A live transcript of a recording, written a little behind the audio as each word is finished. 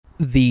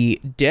The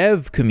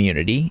dev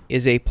community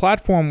is a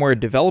platform where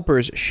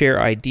developers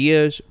share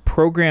ideas,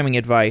 programming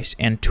advice,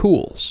 and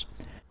tools.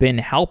 Ben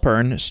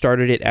Halpern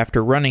started it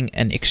after running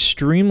an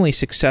extremely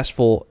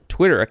successful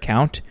Twitter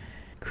account,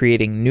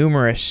 creating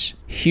numerous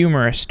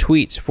humorous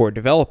tweets for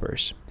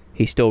developers.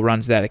 He still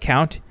runs that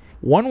account.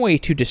 One way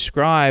to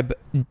describe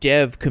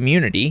dev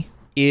community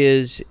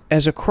is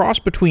as a cross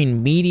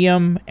between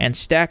Medium and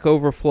Stack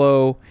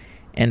Overflow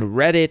and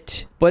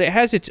Reddit, but it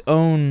has its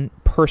own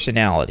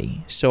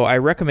personality. So I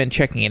recommend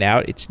checking it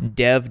out. It's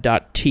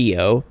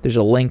dev.to. There's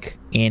a link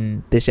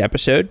in this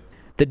episode.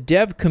 The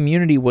dev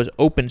community was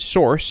open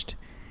sourced,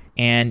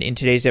 and in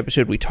today's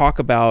episode we talk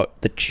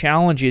about the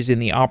challenges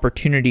and the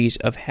opportunities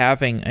of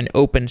having an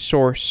open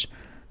source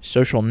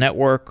social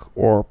network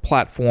or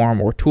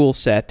platform or tool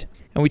set.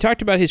 And we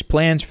talked about his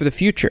plans for the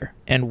future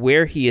and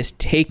where he is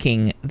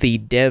taking the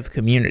dev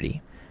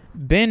community.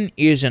 Ben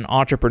is an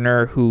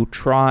entrepreneur who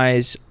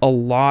tries a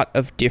lot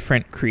of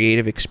different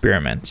creative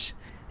experiments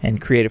and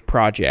creative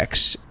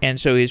projects, and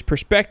so his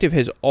perspective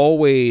has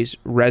always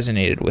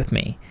resonated with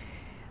me.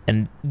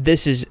 And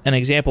this is an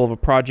example of a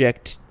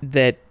project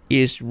that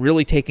is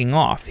really taking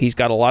off. He's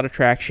got a lot of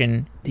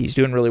traction. He's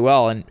doing really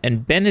well.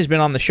 And Ben has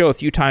been on the show a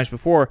few times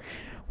before.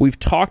 We've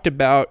talked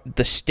about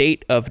the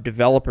state of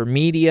developer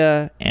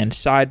media and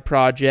side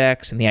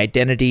projects and the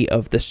identity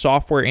of the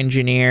software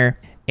engineer.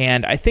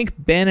 And I think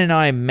Ben and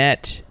I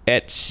met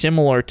at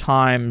similar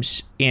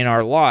times in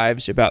our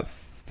lives, about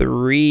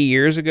 3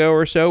 years ago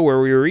or so, where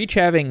we were each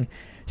having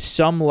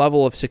some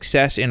level of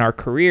success in our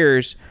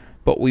careers,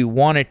 but we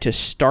wanted to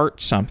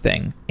start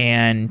something.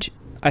 And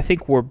I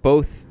think we're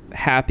both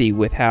happy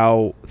with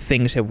how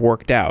things have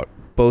worked out.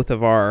 Both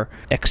of our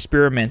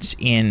experiments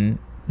in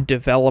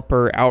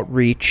developer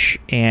outreach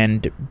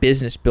and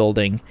business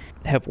building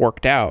have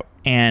worked out.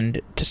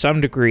 And to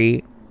some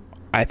degree,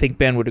 I think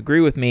Ben would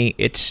agree with me,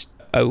 it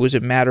was a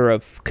matter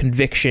of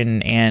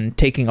conviction and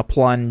taking a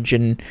plunge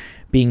and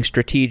being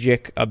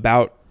strategic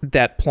about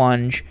that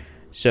plunge.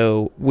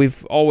 So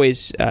we've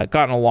always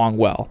gotten along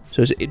well.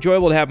 So it's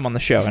enjoyable to have him on the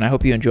show, and I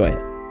hope you enjoy it.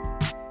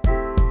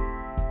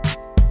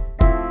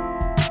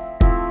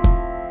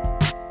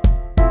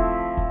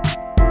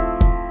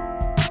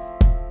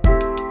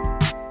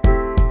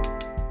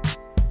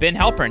 Ben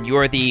Halpern, you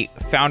are the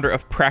founder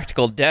of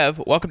Practical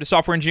Dev. Welcome to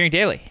Software Engineering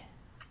Daily.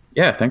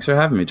 Yeah, thanks for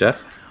having me,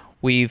 Jeff.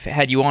 We've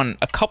had you on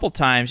a couple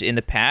times in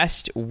the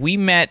past. We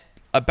met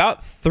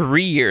about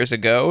 3 years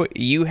ago.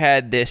 You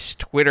had this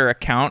Twitter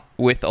account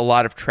with a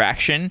lot of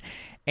traction,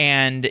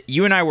 and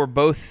you and I were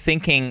both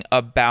thinking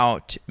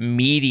about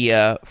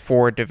media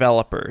for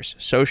developers,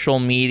 social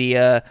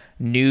media,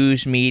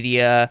 news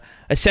media,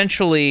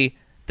 essentially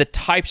the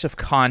types of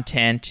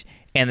content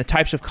and the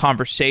types of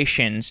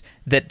conversations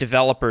that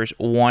developers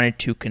wanted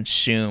to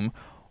consume.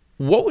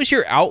 What was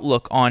your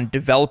outlook on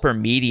developer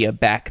media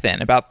back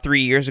then, about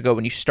 3 years ago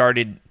when you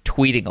started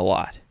tweeting a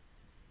lot?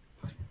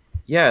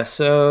 Yeah,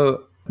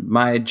 so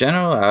my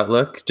general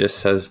outlook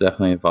just has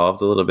definitely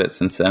evolved a little bit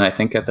since then. I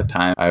think at the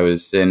time I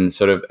was in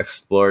sort of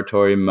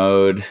exploratory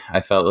mode.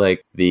 I felt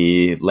like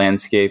the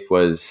landscape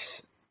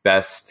was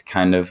best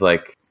kind of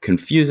like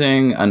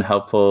confusing,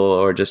 unhelpful,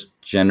 or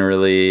just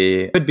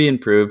generally could be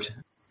improved.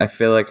 I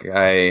feel like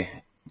I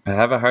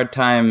have a hard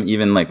time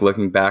even like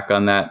looking back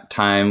on that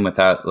time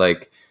without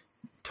like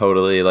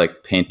totally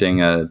like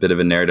painting a bit of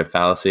a narrative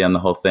fallacy on the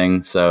whole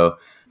thing. So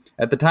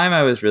at the time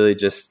I was really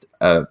just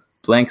a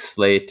blank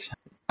slate.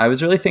 I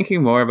was really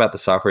thinking more about the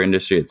software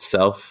industry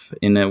itself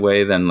in a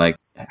way than like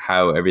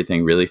how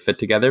everything really fit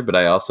together. But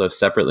I also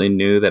separately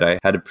knew that I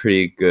had a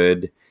pretty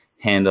good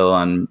handle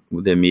on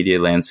the media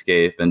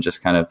landscape and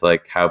just kind of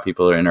like how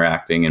people are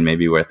interacting and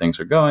maybe where things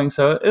are going.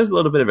 So it was a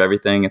little bit of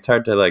everything. It's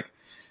hard to like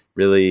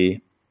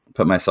really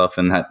put myself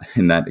in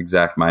that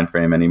exact mind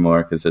frame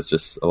anymore because it's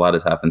just a lot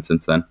has happened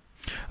since then.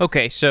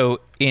 Okay, so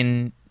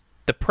in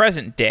the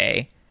present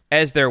day,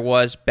 as there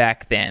was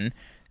back then,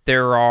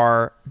 there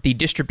are the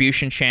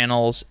distribution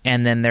channels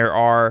and then there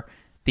are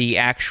the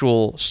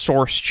actual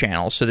source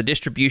channels. So the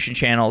distribution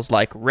channels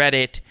like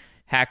Reddit,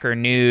 Hacker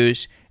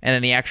News, and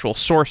then the actual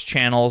source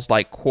channels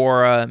like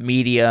Quora,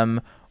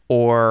 Medium,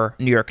 or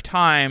New York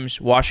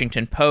Times,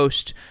 Washington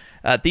Post.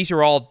 These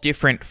are all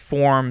different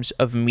forms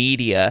of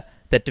media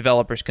that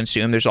developers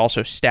consume. There's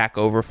also Stack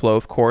Overflow,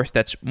 of course.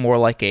 That's more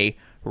like a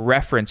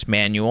reference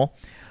manual.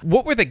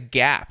 What were the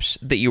gaps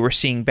that you were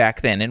seeing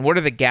back then, and what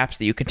are the gaps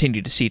that you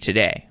continue to see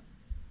today?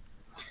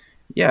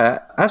 Yeah,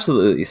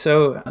 absolutely.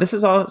 So this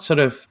is all sort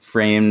of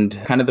framed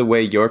kind of the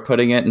way you're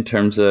putting it in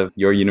terms of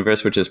your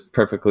universe, which is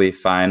perfectly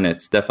fine.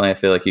 It's definitely, I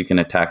feel like you can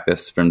attack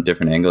this from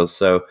different angles.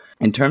 So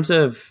in terms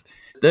of,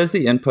 there's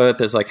the input,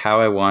 there's like how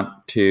I want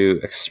to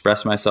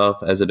express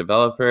myself as a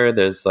developer.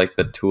 There's like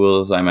the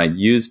tools I might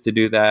use to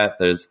do that.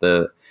 There's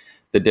the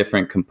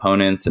different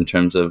components in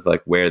terms of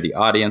like where the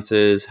audience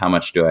is, how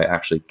much do I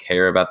actually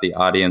care about the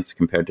audience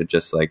compared to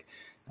just like,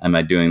 am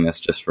I doing this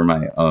just for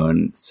my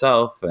own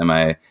self?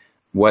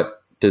 What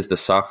does the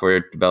software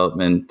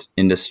development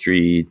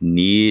industry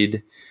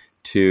need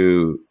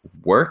to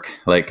work.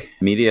 Like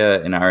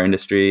media in our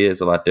industry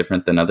is a lot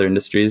different than other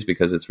industries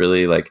because it's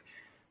really like,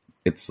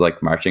 it's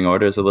like marching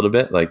orders a little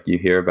bit. Like you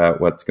hear about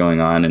what's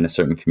going on in a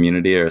certain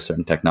community or a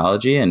certain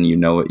technology, and you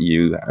know what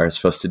you are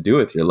supposed to do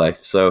with your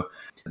life. So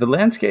the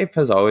landscape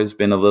has always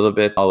been a little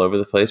bit all over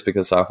the place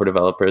because software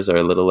developers are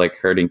a little like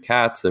herding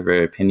cats. They're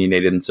very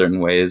opinionated in certain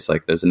ways.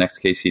 Like there's an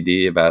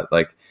XKCD about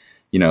like,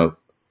 you know,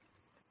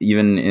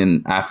 even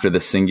in after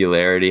the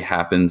singularity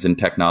happens in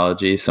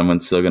technology,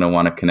 someone's still going to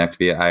want to connect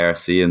via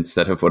IRC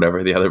instead of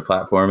whatever the other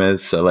platform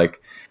is. So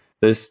like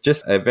there's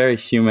just a very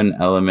human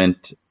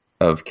element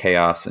of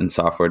chaos in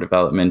software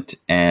development.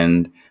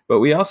 But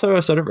we also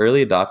are sort of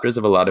early adopters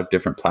of a lot of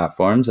different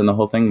platforms, and the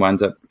whole thing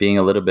winds up being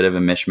a little bit of a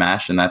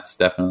mishmash, and that's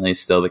definitely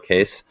still the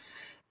case.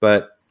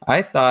 But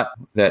I thought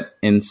that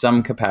in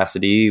some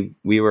capacity,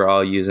 we were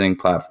all using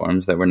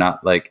platforms that were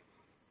not like,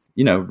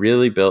 you know,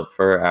 really built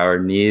for our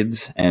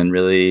needs and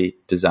really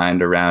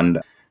designed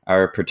around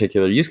our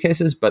particular use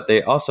cases, but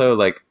they also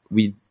like,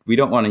 we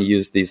don't want to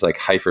use these like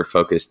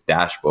hyper-focused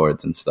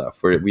dashboards and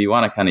stuff. We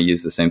want to kind of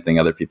use the same thing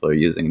other people are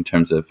using in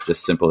terms of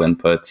just simple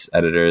inputs,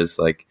 editors,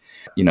 like,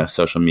 you know,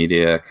 social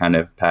media kind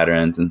of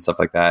patterns and stuff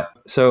like that.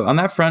 So on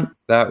that front,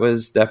 that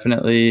was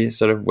definitely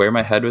sort of where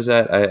my head was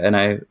at.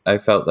 I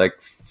felt like,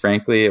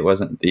 frankly, it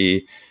wasn't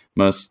the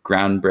most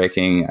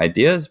groundbreaking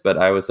ideas, but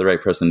I was the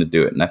right person to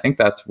do it. And I think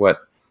that's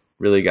what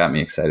really got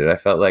me excited. I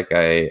felt like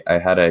I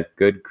had a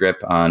good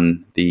grip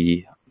on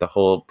the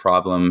whole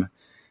problem,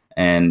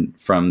 and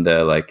from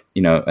the like,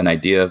 you know, an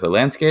idea of the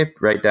landscape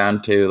right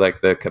down to like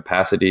the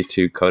capacity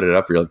to code it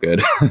up real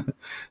good.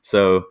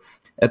 So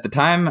at the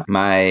time,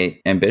 my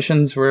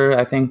ambitions were,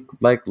 I think,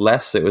 like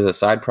less. It was a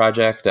side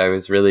project. I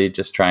was really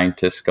just trying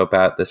to scope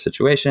out the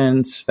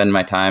situation, spend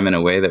my time in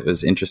a way that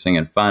was interesting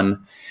and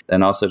fun,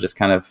 and also just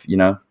kind of, you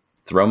know,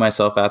 throw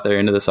myself out there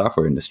into the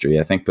software industry.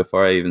 I think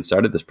before I even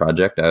started this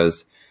project, I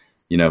was,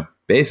 you know,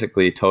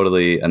 basically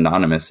totally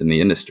anonymous in the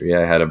industry.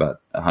 I had about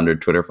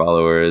 100 Twitter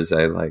followers.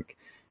 I like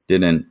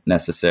didn't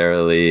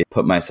necessarily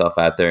put myself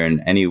out there in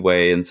any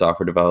way in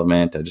software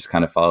development. I just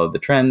kind of followed the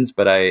trends,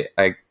 but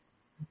I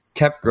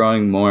kept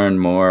growing more and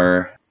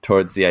more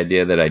towards the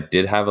idea that I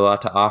did have a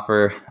lot to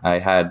offer. I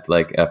had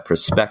like a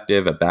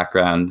perspective, a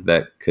background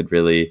that could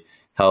really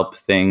help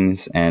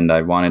things. And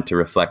I wanted to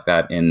reflect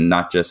that in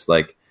not just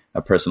like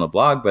a personal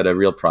blog, but a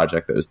real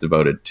project that was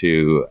devoted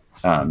to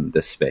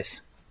this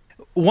space.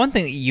 One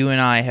thing that you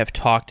and I have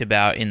talked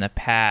about in the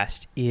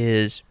past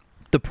is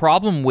the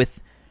problem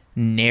with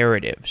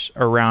narratives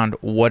around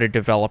what a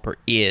developer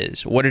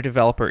is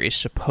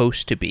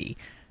supposed to be.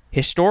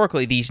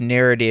 Historically, these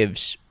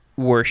narratives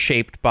were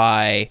shaped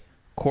by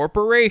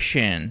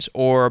corporations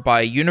or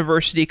by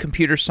university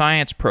computer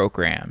science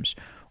programs,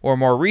 or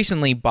more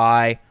recently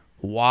by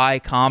Y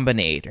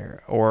Combinator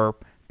or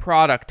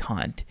Product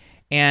Hunt.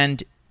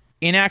 And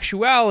in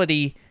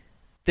actuality,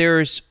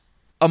 there's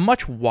a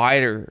much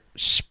wider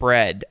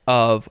spread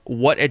of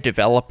what a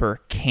developer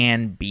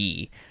can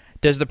be.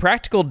 Does the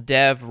practical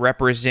dev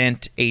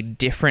represent a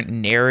different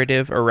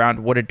narrative around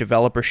what a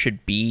developer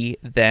should be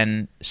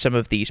than some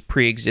of these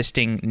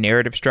pre-existing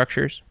narrative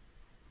structures?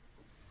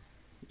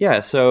 Yeah,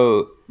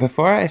 so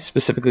before I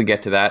specifically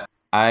get to that,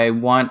 I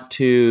want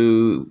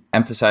to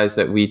emphasize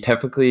that we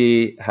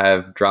typically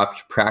have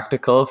dropped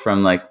practical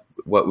from like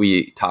what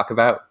we talk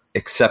about,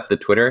 except the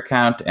Twitter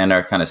account and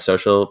our kind of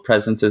social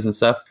presences and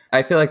stuff.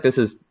 I feel like this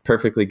is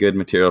perfectly good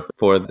material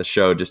for the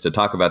show just to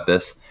talk about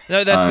this.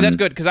 No, that's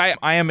good, because I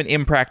am an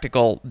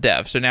impractical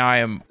dev, so now I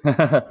am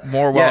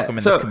more welcome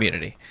in this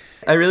community.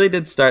 I really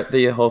did start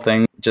the whole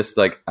thing just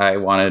like I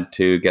wanted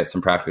to get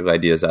some practical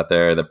ideas out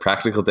there. The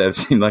practical dev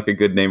seemed like a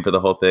good name for the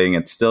whole thing.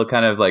 It's still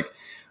kind of like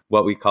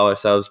what we call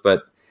ourselves,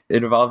 but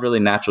it evolved really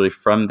naturally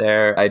from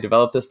there. I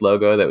developed this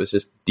logo that was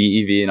just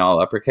DEV in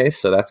all uppercase.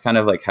 So that's kind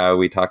of like how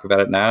we talk about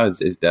it now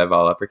is dev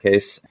all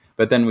uppercase.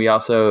 But then we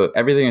also,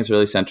 everything is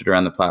really centered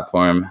around the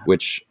platform,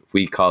 which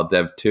we call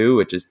dev2,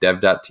 which is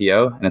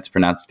dev.to, and it's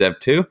pronounced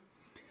dev2.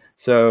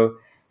 So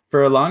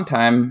for a long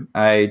time,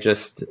 I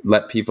just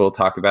let people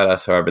talk about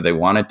us however they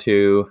wanted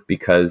to,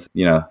 because,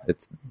 you know,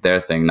 it's their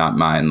thing, not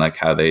mine, like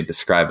how they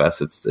describe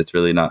us. It's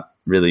really not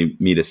really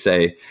me to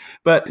say.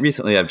 But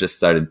recently I've just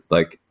started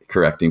like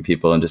correcting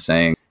people and just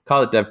saying,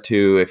 call it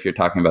dev2 if you're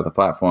talking about the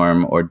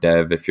platform, or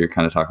dev if you're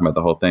kind of talking about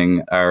the whole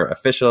thing. Our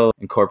official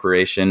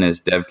incorporation is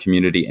Dev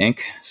Community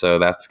Inc. So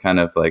that's kind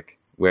of like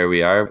where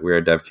we are. We're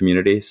a dev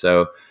community.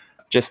 So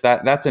just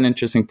that's an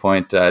interesting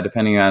point.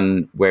 Depending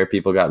on where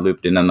people got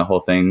looped in on the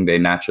whole thing, they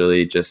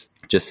naturally just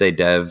say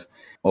dev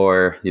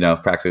or, you know,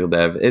 practical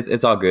dev.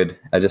 It's all good.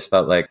 I just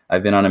felt like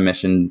I've been on a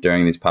mission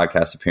during these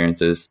podcast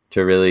appearances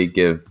to really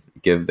give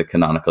the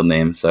canonical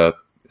name. So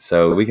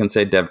we can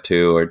say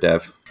dev2 or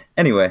dev.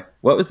 Anyway,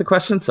 what was the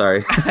question?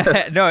 Sorry.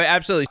 No,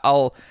 absolutely.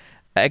 I'll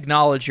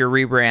acknowledge your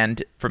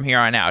rebrand from here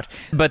on out.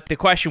 But the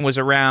question was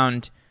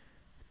around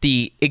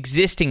the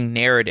existing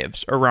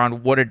narratives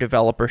around what a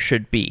developer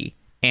should be,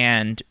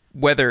 and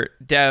whether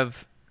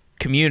dev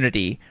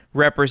community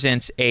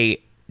represents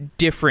a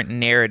different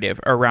narrative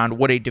around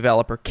what a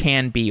developer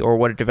can be or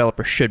what a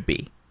developer should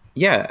be.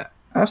 Yeah,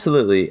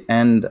 Absolutely.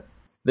 And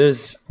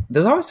there's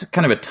always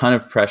kind of a ton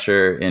of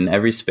pressure in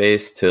every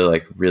space to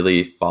like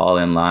really fall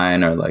in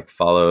line or like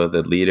follow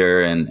the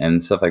leader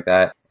and stuff like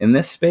that. In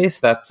this space,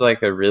 that's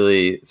like a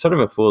really sort of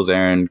a fool's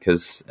errand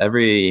because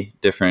every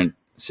different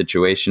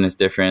situation is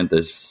different.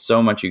 There's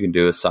so much you can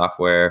do with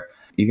software.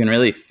 You can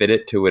really fit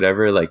it to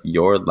whatever like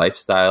your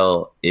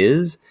lifestyle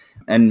is.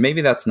 And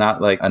maybe that's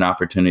not like an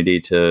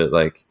opportunity to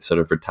like sort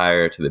of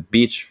retire to the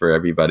beach for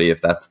everybody if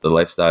that's the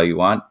lifestyle you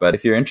want. But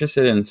if you're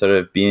interested in sort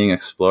of being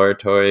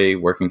exploratory,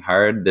 working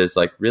hard, there's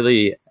like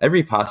really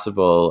every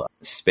possible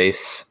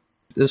space.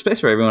 There's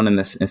space for everyone in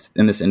this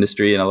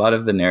industry. And a lot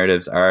of the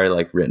narratives are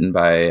like written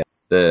by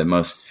the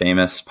most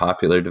famous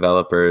popular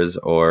developers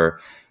or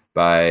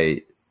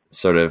by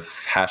sort of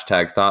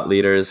hashtag thought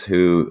leaders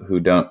who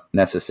don't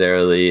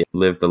necessarily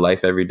live the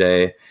life every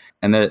day.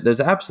 And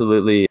there's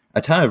absolutely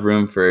a ton of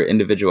room for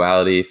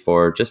individuality,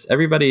 for just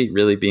everybody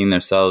really being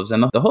themselves.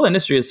 And the whole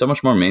industry is so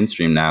much more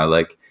mainstream now.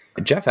 Like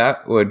Jeff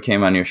Atwood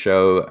came on your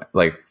show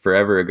like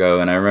forever ago.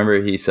 And I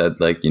remember he said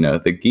like,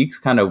 the geeks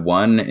kind of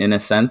won in a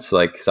sense,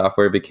 like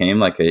software became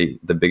like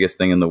the biggest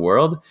thing in the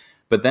world,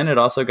 but then it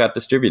also got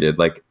distributed.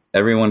 Like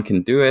everyone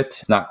can do it.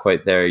 It's not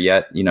quite there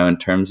yet, in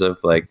terms of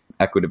like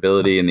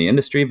equitability in the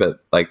industry,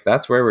 but like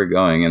that's where we're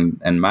going.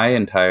 And my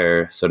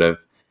entire sort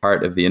of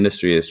part of the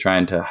industry is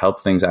trying to help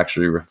things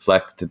actually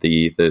reflect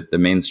the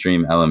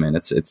mainstream element.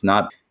 It's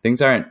not,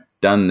 things aren't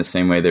done the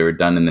same way they were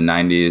done in the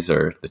 90s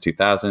or the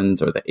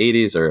 2000s or the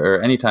 80s or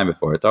any time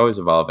before. It's always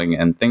evolving,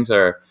 and things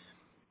are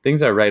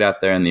right out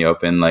there in the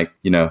open. Like,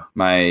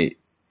 my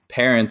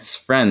parents'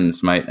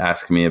 friends might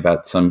ask me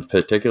about some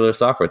particular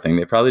software thing.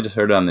 They probably just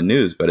heard it on the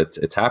news, but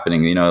it's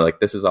happening.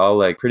 Like this is all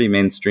like pretty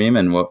mainstream,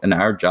 and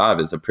our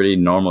job is a pretty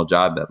normal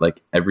job that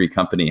like every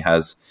company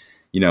has.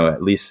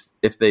 At least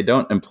if they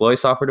don't employ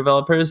software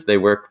developers, they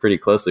work pretty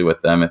closely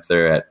with them if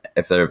they're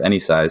of any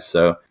size.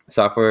 So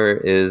software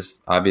is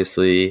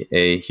obviously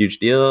a huge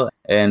deal,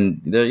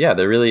 and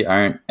there really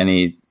aren't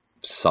any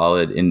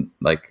solid in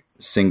like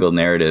single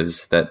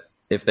narratives that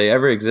if they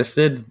ever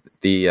existed,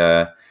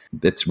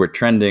 we're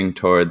trending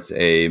towards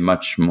a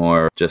much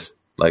more just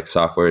like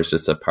software is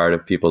just a part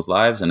of people's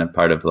lives and a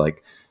part of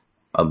like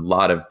a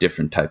lot of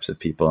different types of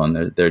people, and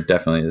there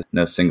definitely is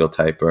no single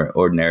type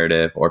or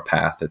narrative or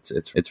path.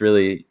 It's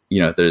really,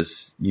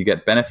 you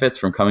get benefits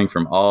from coming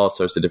from all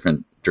sorts of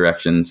different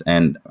directions.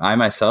 And I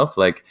myself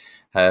like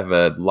have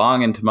a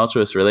long and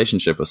tumultuous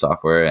relationship with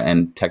software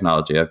and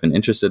technology. I've been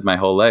interested my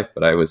whole life,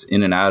 but I was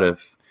in and out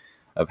of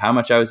how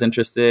much I was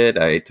interested.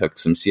 I took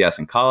some CS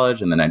in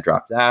college and then I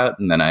dropped out,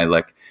 and then I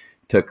like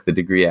took the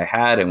degree I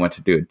had and went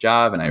to do a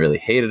job, and I really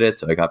hated it.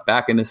 So I got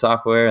back into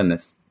software, and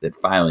it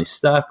finally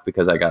stuck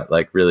because I got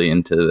like really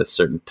into the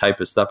certain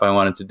type of stuff I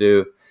wanted to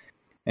do.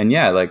 And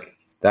yeah, like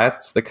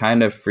that's the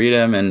kind of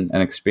freedom and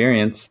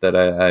experience that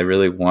I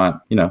really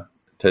want,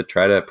 to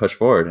try to push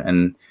forward.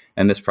 And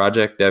this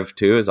project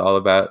Dev2 is all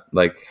about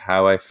like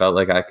how I felt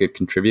like I could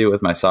contribute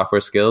with my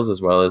software skills,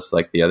 as well as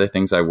like the other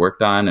things I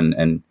worked on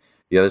and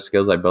the other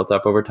skills I built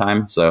up over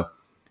time. So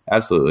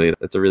absolutely.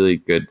 That's a really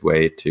good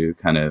way to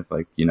kind of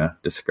like,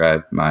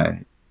 describe my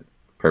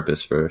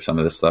purpose for some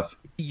of this stuff.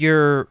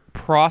 Your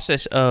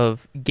process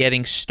of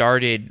getting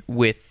started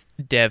with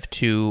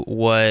Dev2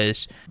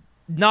 was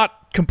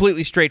not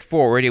completely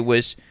straightforward. It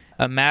was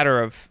a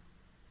matter of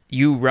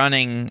you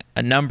running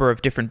a number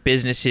of different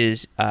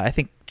businesses. I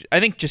think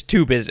just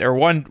two business or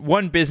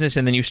one business,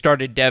 and then you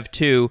started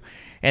Dev2,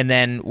 and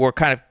then we're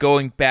kind of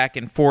going back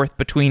and forth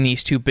between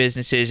these two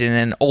businesses, and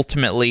then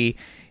ultimately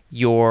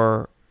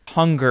your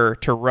hunger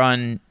to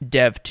run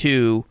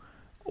Dev2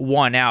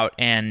 won out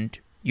and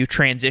you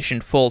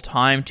transitioned full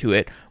time to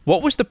it.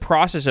 What was the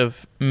process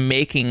of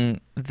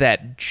making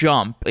that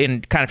jump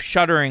and kind of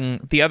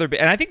shuttering the other?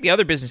 And I think the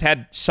other business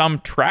had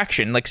some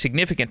traction, like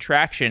significant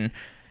traction,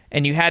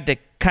 and you had to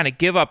kind of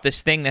give up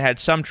this thing that had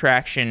some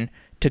traction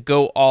to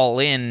go all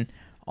in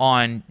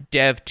on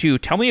Dev2.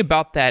 Tell me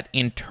about that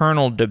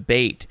internal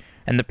debate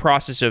and the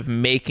process of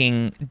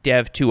making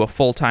Dev2 a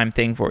full-time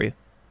thing for you.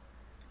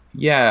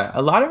 Yeah,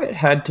 a lot of it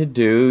had to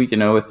do,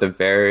 with the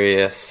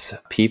various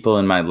people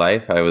in my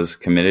life I was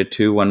committed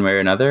to one way or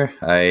another.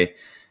 I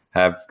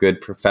have good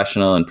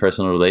professional and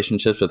personal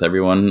relationships with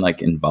everyone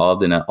like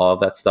involved in all of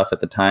that stuff at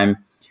the time.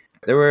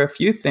 There were a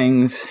few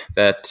things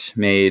that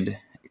made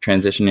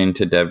transitioning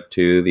to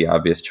Dev2 the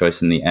obvious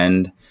choice in the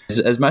end.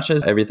 As much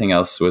as everything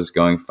else was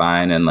going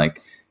fine, and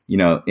like,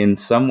 in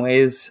some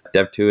ways,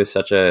 Dev2 is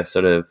such a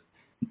sort of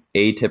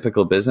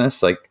atypical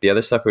business. Like the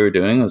other stuff we were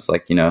doing was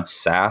like,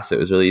 SaaS. It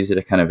was really easy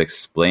to kind of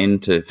explain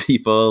to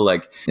people.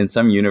 Like in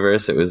some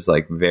universe, it was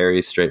like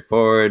very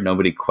straightforward.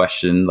 Nobody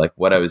questioned like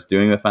what I was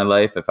doing with my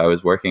life. If I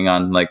was working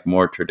on like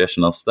more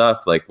traditional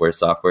stuff, like where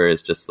software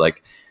is just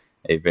like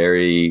a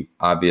very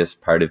obvious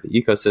part of the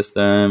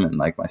ecosystem and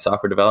like my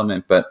software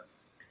development.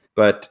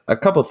 But a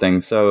couple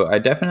things. So I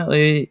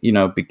definitely,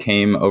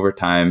 became over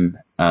time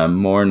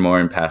more and more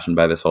impassioned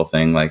by this whole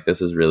thing. Like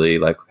this is really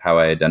like how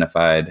I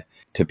identified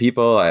to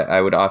people.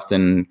 I would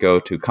often go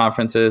to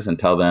conferences and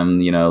tell them,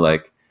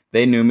 like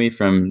they knew me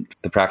from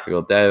the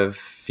practical dev,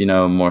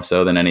 more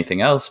so than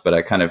anything else. But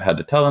I kind of had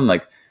to tell them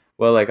like,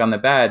 well, like on the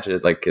badge,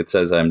 it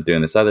says I'm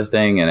doing this other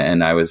thing.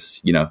 And I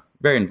was,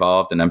 very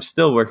involved, and I'm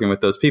still working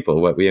with those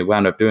people. What we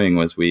wound up doing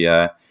was we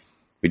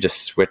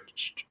just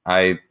switched.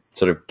 I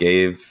sort of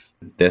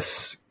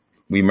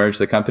we merged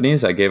the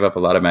companies. I gave up a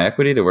lot of my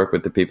equity to work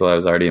with the people I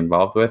was already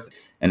involved with,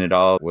 and it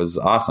all was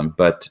awesome.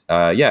 But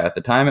at the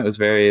time it was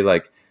very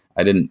like,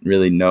 I didn't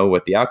really know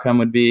what the outcome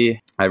would be.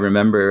 I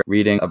remember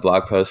reading a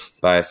blog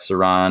post by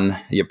Saran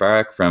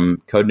Yabarak from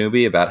Code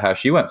Newbie about how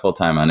she went full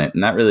time on it.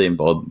 And that really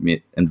emboldened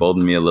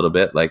me a little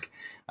bit. Like,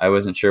 I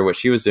wasn't sure what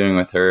she was doing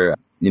with her,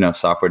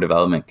 software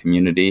development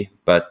community,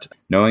 but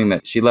knowing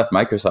that she left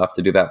Microsoft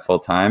to do that full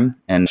time,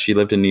 and she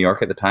lived in New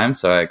York at the time.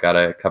 So I got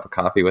a cup of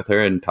coffee with her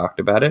and talked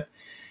about it.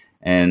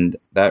 And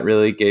that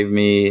really gave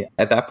me,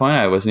 at that point,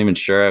 I wasn't even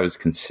sure I was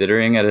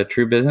considering it a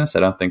true business.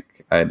 I don't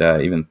think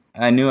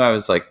I knew I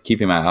was like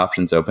keeping my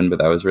options open, but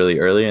that was really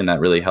early, and that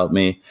really helped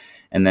me.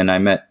 And then I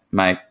met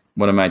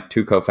one of my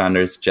two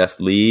co-founders, Jess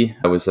Lee.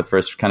 I was the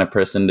first kind of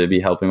person to be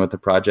helping with the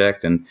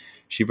project. And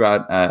she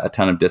brought a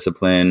ton of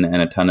discipline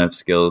and a ton of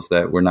skills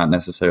that were not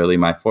necessarily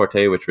my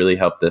forte, which really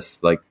helped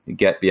us like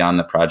get beyond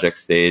the project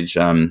stage.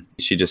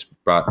 She just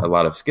brought a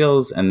lot of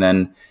skills. And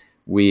then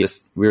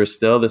this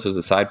was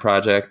a side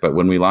project, but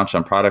when we launched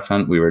on Product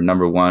Hunt, we were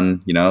number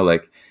one.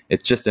 Like,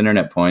 it's just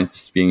internet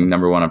points being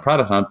number one on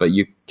Product Hunt, but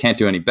you can't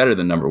do any better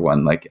than number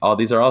one. Like,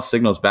 these are all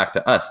signals back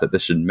to us that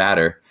this should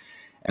matter.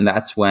 And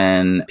that's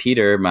when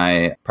Peter,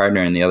 my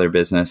partner in the other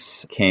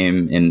business,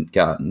 came and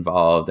got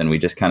involved, and we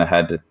just kind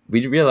of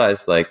we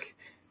realized like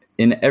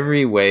in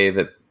every way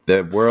that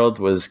the world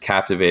was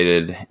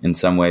captivated in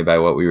some way by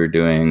what we were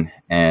doing,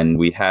 and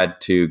we had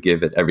to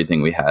give it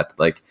everything we had.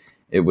 Like,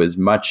 it was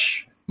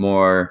much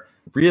more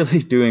really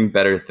doing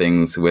better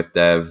things with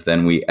dev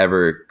than we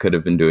ever could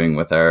have been doing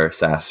with our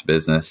SaaS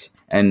business.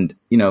 And,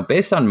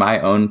 based on my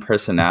own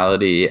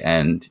personality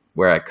and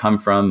where I come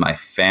from, my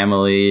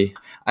family,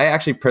 I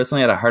actually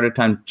personally had a harder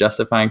time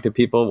justifying to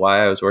people why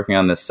I was working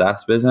on this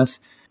SaaS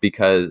business,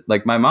 because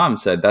like my mom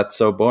said, that's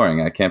so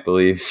boring. I can't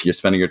believe you're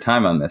spending your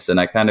time on this. And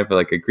I kind of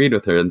like agreed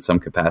with her in some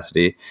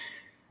capacity.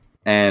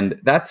 And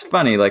that's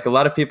funny. Like, a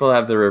lot of people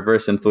have the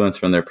reverse influence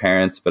from their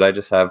parents, but I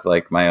just have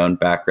like my own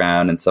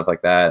background and stuff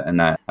like that.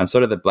 And I'm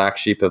sort of the black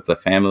sheep of the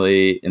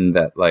family in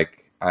that,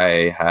 like,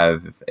 I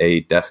have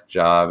a desk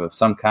job of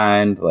some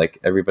kind. Like,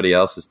 everybody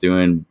else is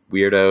doing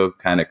weirdo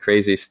kind of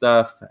crazy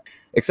stuff,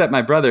 except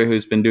my brother,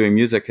 who's been doing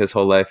music his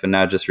whole life and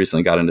now just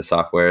recently got into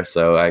software.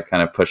 So I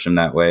kind of push him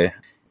that way.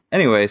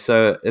 Anyway,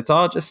 so it's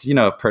all just,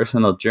 a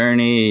personal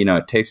journey.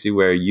 It takes you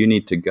where you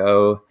need to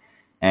go.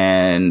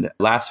 And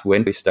last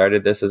winter, we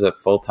started this as a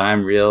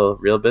full-time real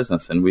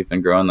business, and we've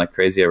been growing like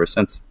crazy ever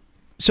since.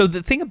 So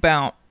the thing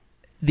about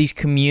these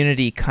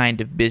community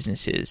kind of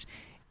businesses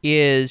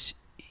is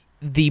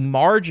the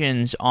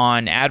margins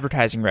on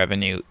advertising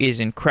revenue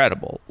is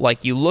incredible.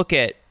 Like, you look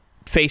at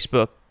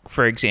Facebook,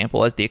 for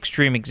example, as the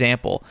extreme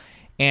example,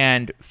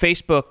 and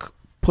Facebook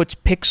puts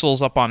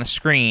pixels up on a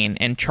screen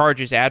and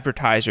charges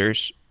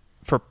advertisers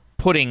for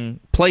putting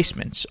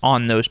placements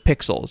on those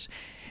pixels.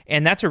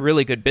 And that's a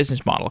really good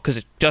business model because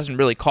it doesn't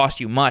really cost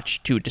you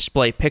much to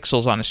display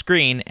pixels on a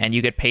screen, and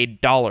you get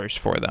paid dollars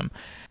for them.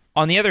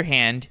 On the other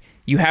hand,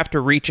 you have to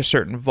reach a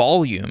certain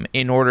volume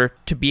in order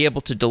to be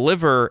able to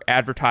deliver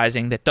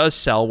advertising that does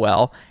sell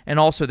well. And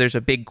also, there's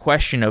a big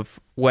question of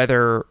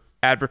whether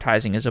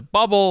advertising is a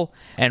bubble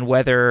and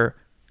whether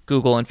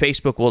Google and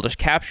Facebook will just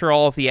capture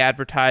all of the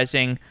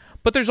advertising.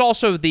 But there's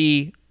also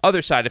the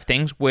other side of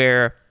things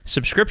where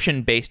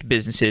subscription-based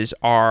businesses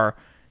are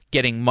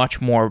getting much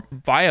more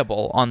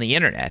viable on the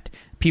internet.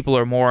 People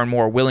are more and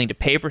more willing to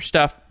pay for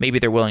stuff. Maybe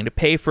they're willing to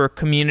pay for a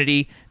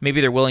community.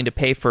 Maybe they're willing to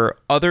pay for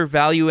other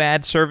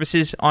value-add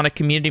services on a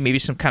community, maybe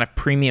some kind of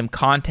premium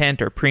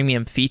content or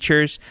premium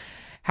features.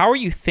 How are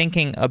you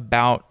thinking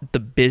about the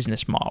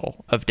business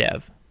model of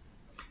dev?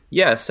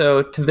 Yeah,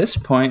 so to this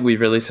point,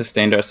 we've really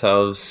sustained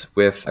ourselves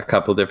with a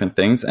couple different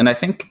things. And I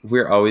think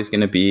we're always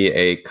going to be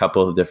a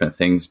couple of different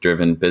things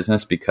driven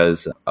business,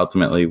 because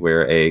ultimately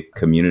we're a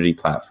community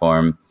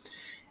platform.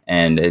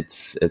 And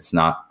it's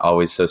not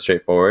always so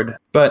straightforward.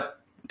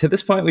 But to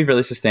this point, we've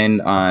really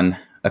sustained on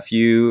a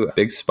few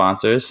big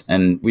sponsors.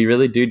 And we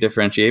really do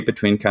differentiate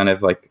between kind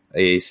of like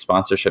a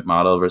sponsorship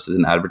model versus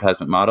an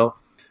advertisement model.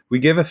 We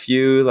give a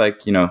few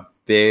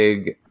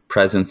big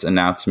presence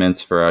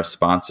announcements for our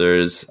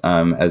sponsors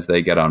as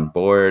they get on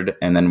board.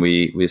 And then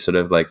we sort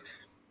of like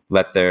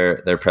let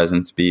their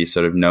presence be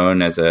sort of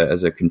known as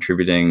a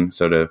contributing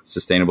sort of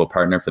sustainable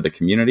partner for the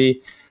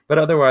community. But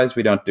otherwise,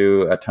 we don't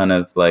do a ton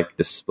of like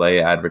display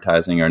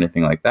advertising or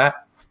anything like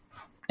that.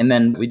 And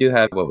then we do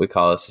have what we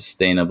call a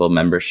sustaining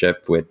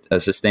membership,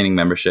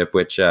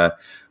 which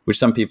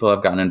some people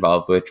have gotten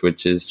involved with,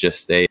 which is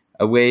just a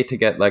way to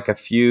get like a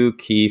few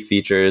key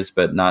features,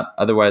 but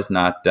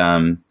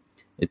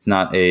it's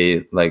not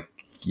a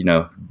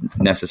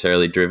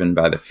necessarily driven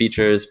by the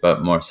features,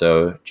 but more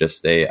so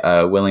just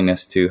a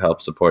willingness to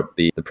help support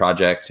the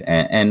project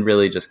and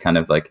really just kind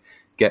of like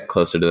get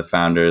closer to the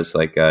founders,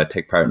 like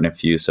take part in a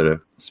few sort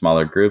of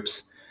smaller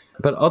groups.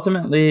 But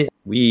ultimately,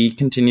 we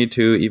continue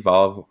to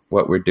evolve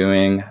what we're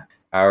doing.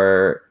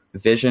 Our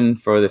vision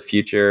for the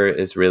future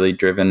is really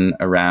driven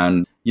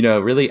around,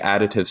 really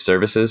additive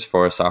services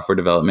for a software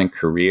development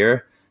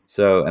career.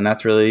 So, and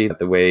that's really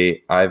the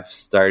way I've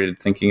started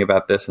thinking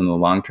about this in the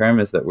long term,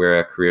 is that we're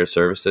a career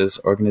services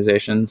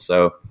organization.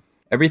 So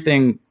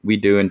everything we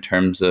do in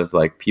terms of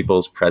like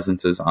people's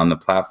presences on the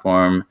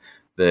platform,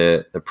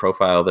 the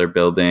profile they're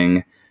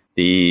building,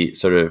 the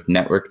sort of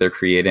network they're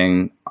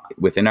creating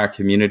within our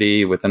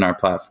community, within our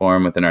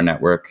platform, within our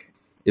network,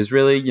 is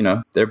really,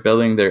 they're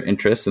building their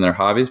interests and their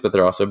hobbies, but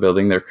they're also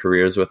building their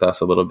careers with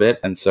us a little bit.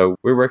 And so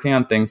we're working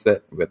on things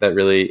that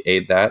really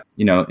aid that,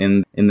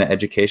 in the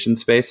education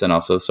space, and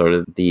also sort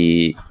of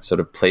the sort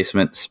of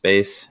placement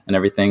space and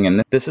everything.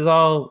 And this is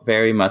all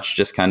very much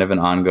just kind of an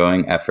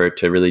ongoing effort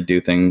to really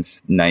do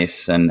things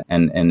nice and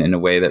in a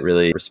way that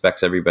really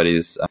respects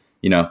everybody's,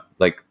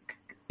 like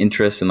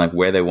interests and like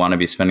where they want to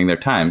be spending their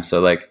time.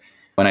 So like,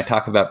 when I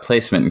talk about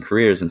placement and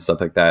careers and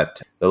stuff like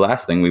that, the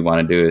last thing we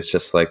want to do is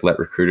just like let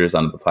recruiters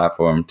onto the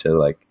platform to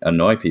like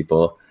annoy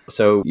people.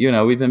 So,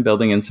 we've been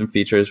building in some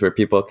features where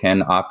people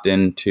can opt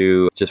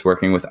into just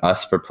working with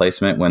us for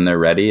placement when they're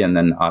ready, and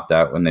then opt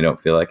out when they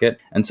don't feel like it,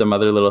 and some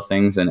other little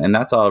things. And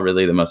that's all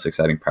really the most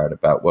exciting part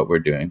about what we're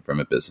doing from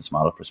a business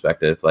model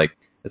perspective. Like,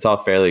 it's all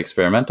fairly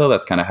experimental.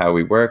 That's kind of how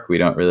we work. We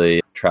don't really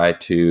try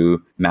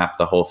to map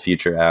the whole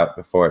future out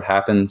before it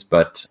happens,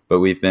 but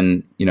we've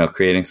been,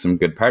 creating some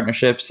good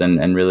partnerships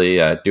and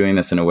really doing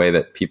this in a way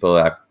that people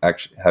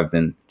have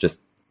been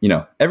just,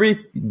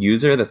 every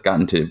user that's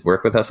gotten to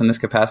work with us in this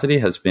capacity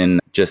has been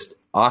just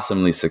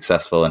awesomely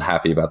successful and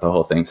happy about the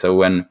whole thing. So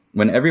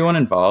when everyone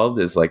involved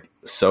is like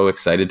so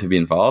excited to be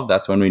involved,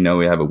 that's when we know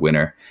we have a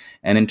winner.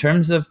 And in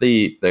terms of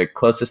the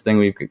closest thing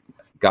we've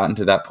gotten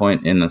to that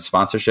point in the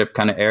sponsorship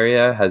kind of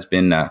area has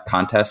been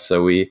contests.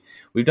 So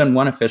we've done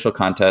one official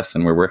contest,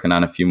 and we're working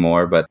on a few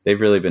more, but they've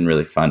really been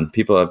really fun.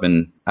 People have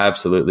been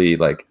absolutely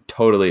like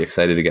totally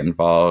excited to get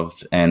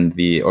involved, and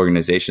the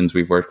organizations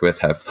we've worked with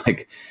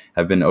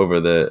have been over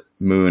the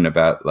moon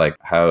about like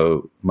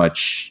how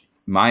much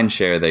mind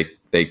share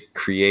they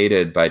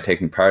created by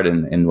taking part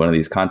in one of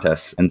these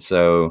contests. And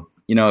so,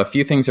 a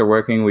few things are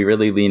working. We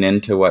really lean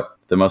into what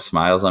the most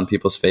smiles on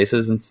people's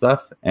faces and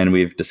stuff. And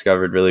we've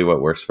discovered really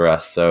what works for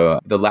us. So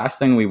the last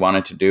thing we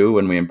wanted to do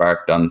when we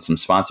embarked on some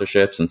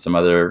sponsorships and some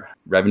other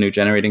revenue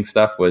generating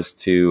stuff was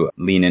to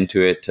lean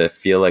into it, to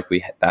feel like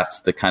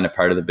that's the kind of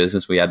part of the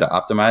business we had to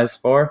optimize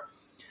for.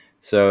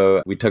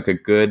 So we took a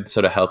good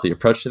sort of healthy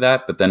approach to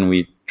that, but then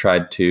we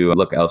tried to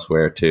look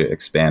elsewhere to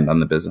expand on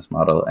the business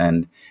model.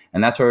 And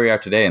that's where we are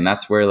today. And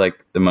that's where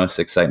like the most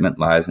excitement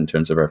lies in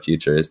terms of our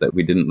future, is that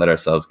we didn't let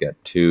ourselves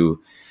get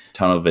too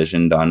tunnel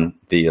visioned on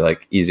the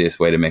like easiest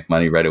way to make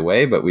money right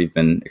away, but we've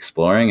been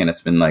exploring, and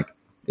it's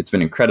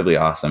been incredibly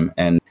awesome.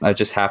 And I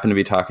just happened to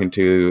be talking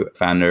to a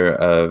founder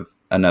of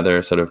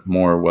another sort of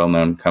more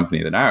well-known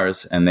company than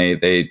ours, and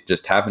they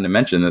just happened to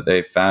mention that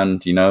they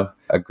found,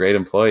 a great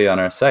employee on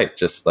our site,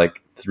 just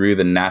like through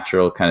the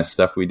natural kind of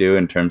stuff we do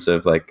in terms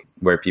of like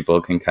where people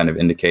can kind of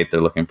indicate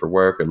they're looking for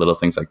work or little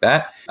things like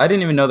that. I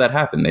didn't even know that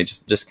happened. They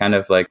just kind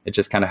of like, it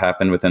just kind of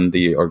happened within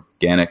the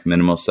organic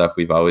minimal stuff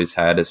we've always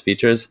had as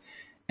features.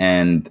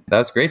 And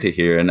that's great to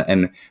hear.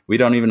 And we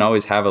don't even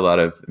always have a lot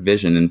of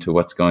vision into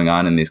what's going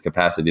on in these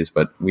capacities,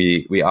 but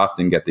we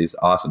often get these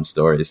awesome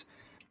stories.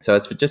 So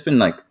it's just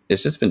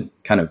been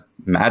kind of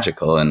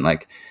magical.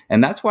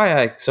 And that's why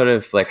I sort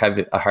of like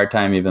have a hard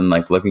time even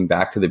like looking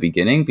back to the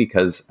beginning,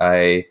 because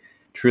I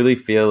truly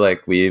feel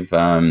like we've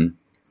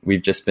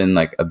just been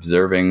like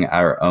observing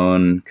our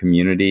own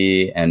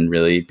community and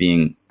really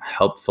being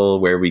helpful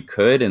where we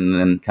could, and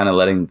then kind of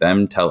letting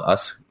them tell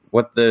us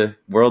what the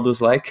world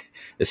was like,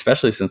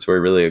 especially since we're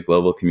really a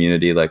global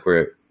community. Like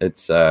we'll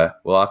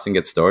often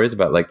get stories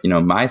about like,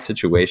 my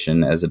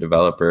situation as a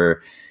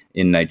developer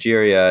in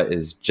Nigeria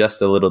is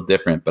just a little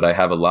different, but I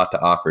have a lot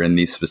to offer in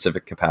these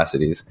specific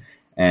capacities.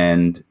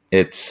 And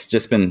it's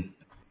just been,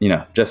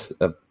 just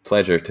a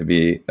pleasure to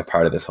be a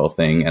part of this whole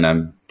thing.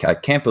 And I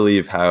can't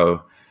believe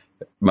how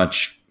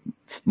much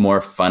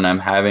more fun I'm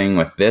having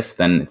with this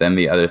than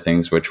the other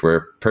things, which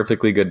were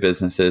perfectly good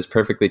businesses,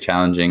 perfectly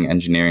challenging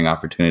engineering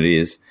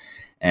opportunities.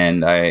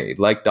 And I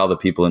liked all the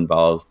people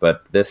involved,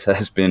 but this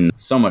has been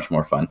so much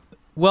more fun.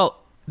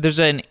 Well, there's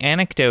an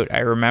anecdote I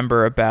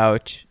remember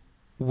about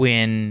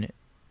when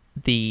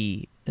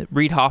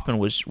Reid Hoffman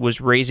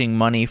was raising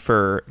money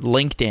for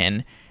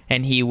LinkedIn,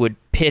 and he would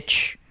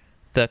pitch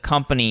the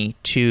company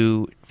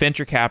to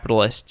venture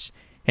capitalists.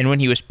 And when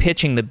he was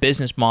pitching the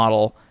business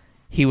model,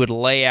 he would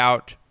lay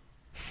out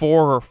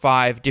 4 or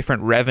 5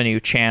 different revenue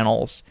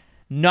channels,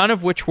 none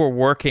of which were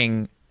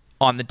working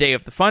on the day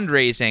of the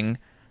fundraising.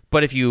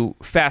 But if you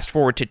fast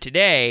forward to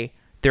today,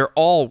 they're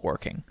all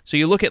working. So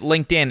you look at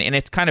LinkedIn, and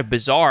it's kind of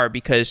bizarre,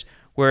 because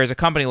whereas a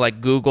company like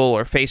Google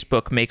or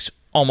Facebook makes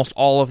almost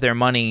all of their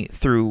money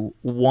through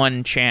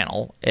one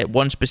channel, at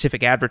one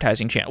specific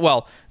advertising channel.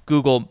 Well,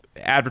 Google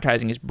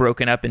advertising is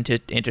broken up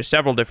into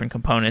several different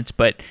components,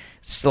 but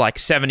it's like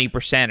 70%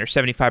 or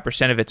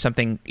 75% of it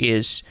something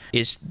is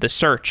the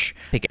search,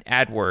 like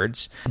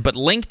AdWords. But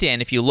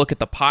LinkedIn, if you look at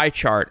the pie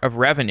chart of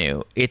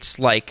revenue, it's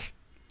like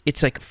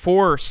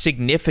 4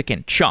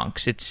 significant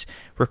chunks. It's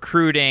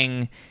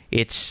recruiting,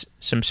 it's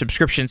some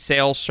subscription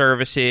sales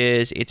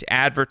services, it's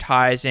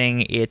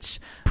advertising, it's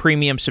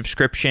premium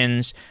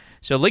subscriptions.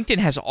 So LinkedIn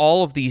has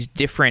all of these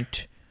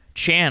different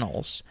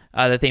channels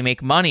that they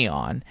make money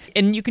on.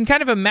 And you can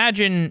kind of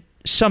imagine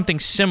something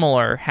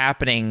similar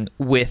happening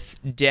with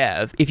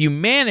dev. If you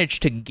manage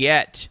to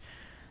get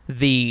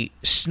the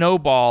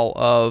snowball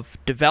of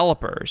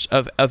developers,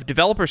 of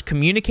developers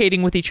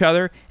communicating with each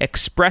other,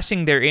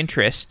 expressing their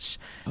interests,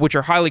 which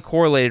are highly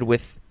correlated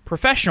with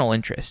professional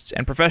interests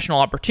and professional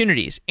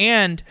opportunities.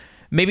 And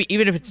maybe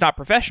even if it's not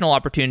professional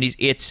opportunities,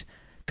 it's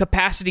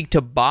capacity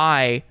to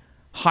buy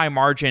high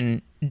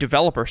margin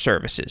developer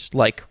services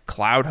like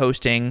cloud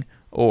hosting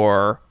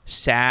or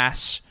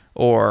SaaS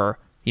or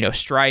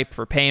Stripe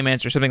for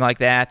payments or something like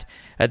that.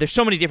 There's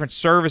so many different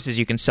services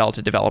you can sell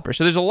to developers.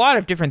 So there's a lot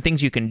of different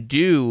things you can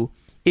do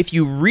if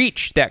you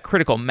reach that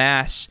critical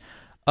mass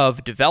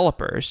of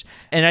developers.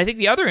 And I think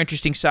the other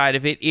interesting side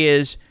of it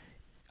is,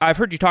 I've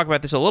heard you talk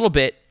about this a little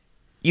bit,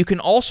 you can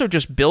also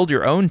just build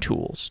your own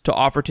tools to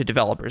offer to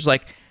developers.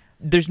 Like,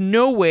 there's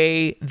no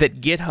way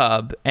that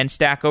GitHub and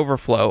Stack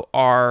Overflow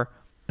are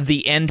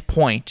the end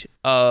point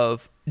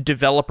of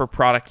developer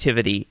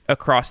productivity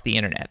across the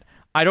internet.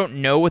 I don't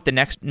know what the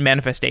next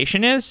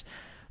manifestation is,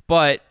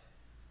 but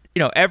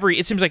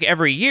it seems like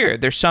every year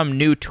there's some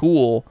new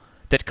tool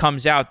that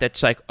comes out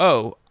that's like,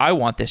 oh, I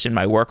want this in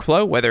my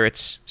workflow, whether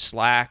it's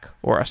Slack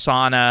or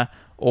Asana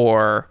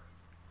or,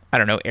 I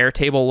don't know,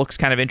 Airtable looks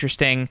kind of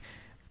interesting.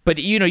 But,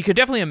 you could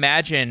definitely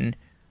imagine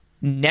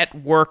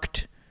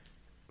networked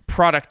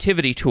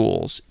productivity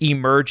tools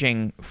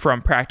emerging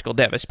from practical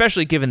dev,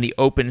 especially given the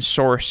open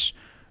source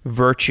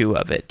virtue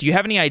of it. Do you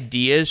have any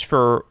ideas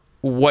for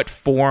what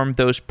form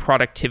those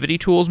productivity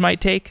tools might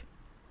take?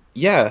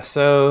 Yeah,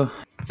 so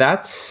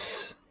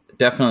that's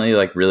definitely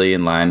like really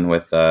in line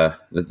with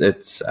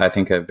it's, I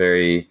think, a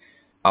very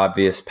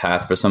obvious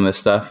path for some of this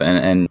stuff,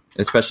 and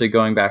especially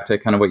going back to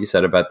kind of what you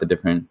said about the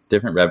different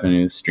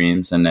revenue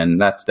streams, and then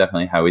that's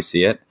definitely how we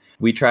see it.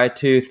 We try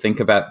to think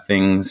about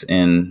things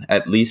in,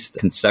 at least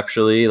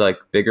conceptually, like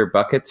bigger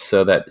buckets,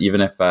 so that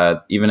even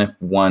if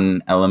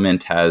one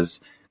element has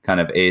kind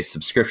of a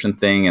subscription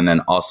thing and then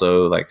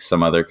also like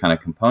some other kind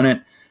of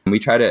component, we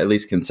try to at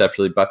least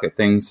conceptually bucket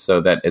things so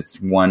that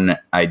it's one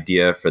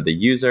idea for the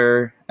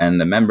user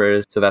and the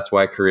members. So that's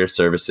why career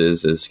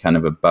services is kind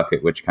of a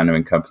bucket, which kind of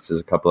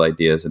encompasses a couple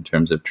ideas in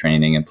terms of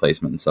training and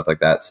placement and stuff like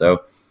that.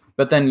 So,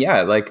 but then,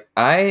 yeah, like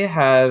I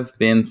have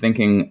been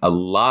thinking a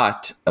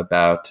lot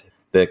about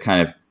the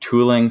kind of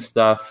tooling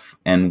stuff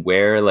and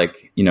where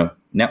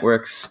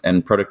networks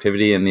and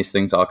productivity and these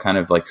things all kind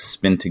of like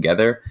spin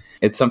together.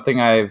 It's something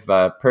I've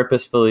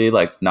purposefully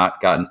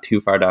not gotten too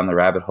far down the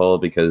rabbit hole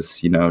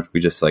because, we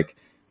just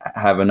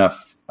have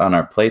enough on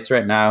our plates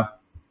right now.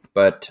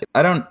 But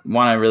I don't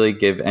want to really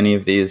give any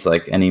of these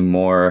any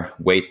more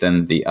weight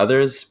than the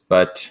others.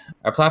 But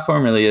our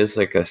platform really is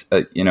like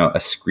a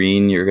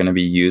screen you're going to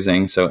be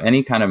using. So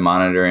any kind of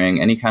monitoring,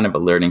 any kind of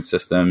alerting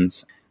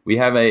systems. We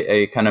have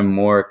a kind of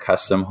more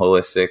custom,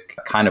 holistic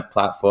kind of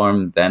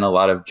platform than a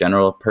lot of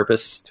general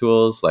purpose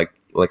tools like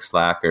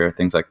Slack or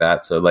things like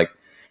that. So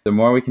the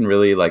more we can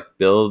really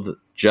build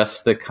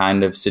just the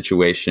kind of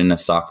situation a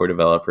software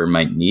developer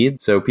might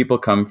need. So people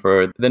come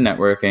for the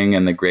networking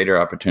and the greater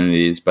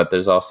opportunities, but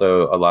there's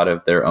also a lot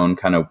of their own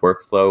kind of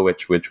workflow,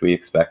 which we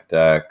expect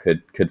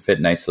could fit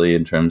nicely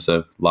in terms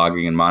of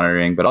logging and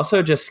monitoring, but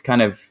also just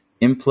kind of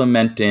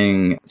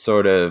implementing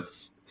sort of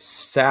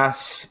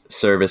SaaS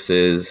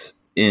services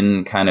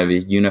in kind of a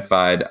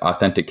unified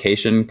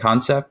authentication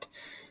concept.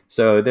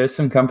 So there's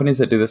some companies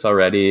that do this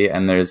already,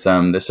 and there's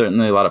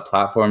certainly a lot of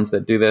platforms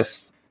that do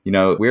this.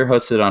 We're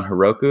hosted on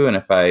Heroku, and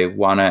if I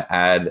want to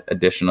add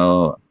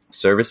additional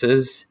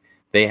services,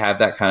 they have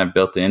that kind of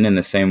built in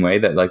the same way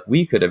that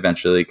we could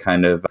eventually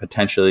kind of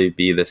potentially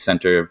be the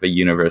center of a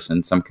universe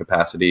in some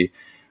capacity,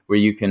 where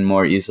you can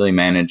more easily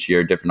manage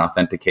your different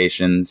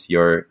authentications,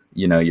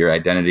 your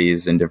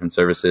identities in different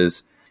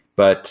services.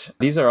 But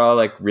these are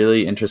all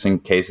really interesting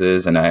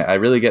cases, and I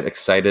really get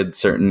excited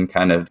certain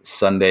kind of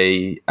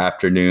Sunday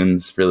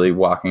afternoons, really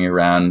walking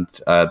around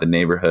the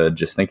neighborhood,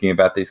 just thinking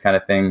about these kind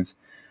of things.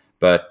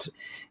 But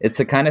it's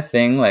the kind of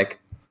thing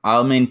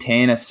I'll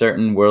maintain a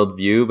certain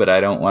worldview, but I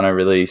don't want to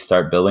really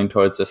start building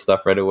towards this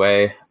stuff right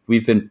away.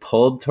 We've been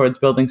pulled towards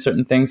building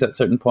certain things at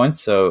certain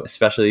points. So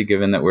especially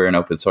given that we're an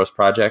open source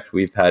project,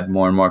 we've had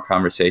more and more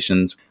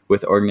conversations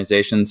with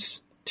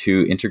organizations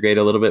to integrate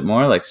a little bit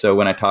more. So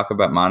when I talk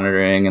about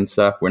monitoring and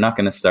stuff, we're not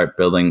going to start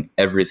building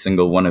every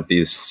single one of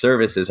these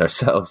services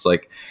ourselves.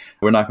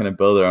 We're not going to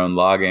build our own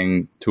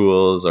logging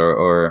tools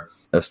or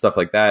stuff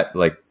like that.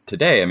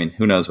 today. I mean,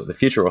 who knows what the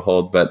future will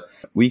hold, but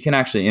we can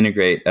actually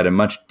integrate at a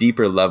much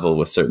deeper level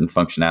with certain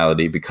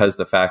functionality because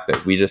the fact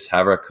that we just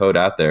have our code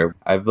out there.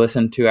 I've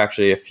listened to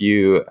actually a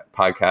few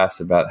podcasts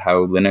about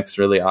how Linux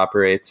really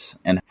operates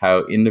and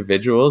how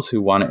individuals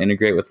who want to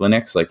integrate with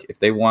Linux, like if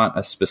they want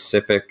a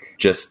specific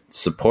just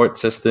support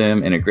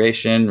system,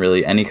 integration,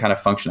 really any kind of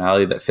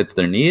functionality that fits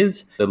their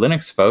needs, the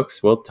Linux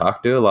folks will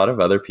talk to a lot of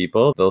other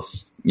people. They'll,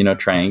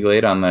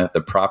 triangulate on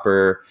the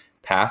proper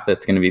path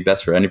that's going to be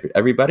best for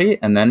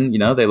everybody. And then,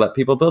 they let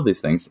people build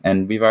these things.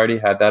 And we've already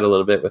had that a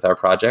little bit with our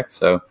project.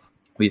 So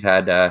we've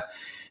had,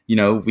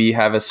 we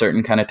have a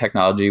certain kind of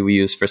technology we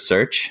use for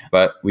search,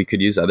 but we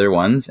could use other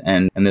ones.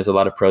 And there's a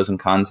lot of pros and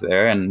cons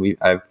there. And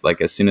I've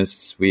as soon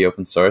as we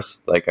open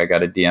sourced, I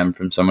got a DM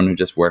from someone who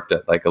just worked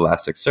at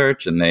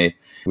Elasticsearch, and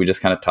we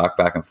just kind of talked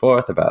back and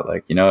forth about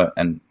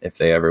and if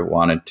they ever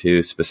wanted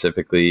to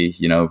specifically,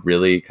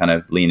 really kind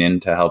of lean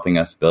into helping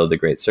us build a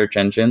great search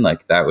engine,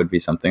 that would be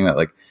something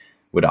that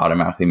would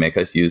automatically make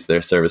us use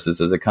their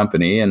services as a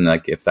company. And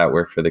if that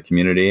worked for the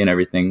community and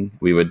everything,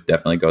 we would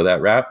definitely go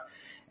that route.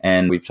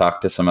 And we've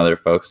talked to some other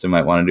folks who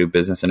might want to do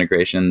business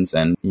integrations.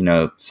 And,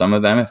 some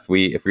of them, if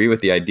we agree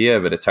with the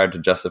idea, but it's hard to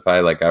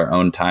justify our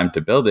own time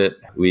to build it,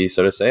 we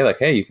sort of say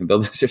hey, you can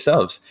build this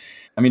yourselves.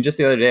 I mean, just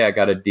the other day, I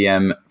got a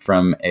DM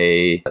from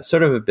a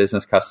sort of a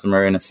business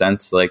customer in a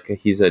sense,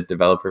 he's a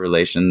developer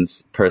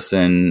relations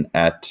person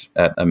at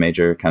a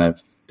major kind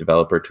of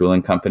developer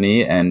tooling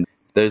company. And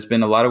there's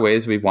been a lot of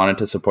ways we've wanted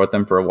to support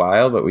them for a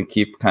while, but we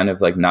keep kind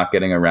of not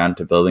getting around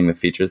to building the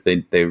features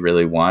they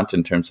really want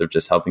in terms of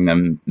just helping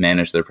them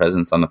manage their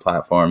presence on the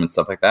platform and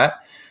stuff like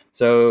that.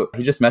 So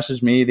he just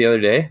messaged me the other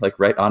day,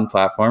 right on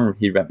platform.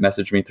 He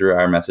messaged me through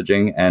our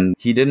messaging, and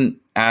he didn't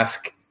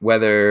ask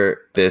whether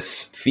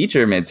this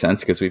feature made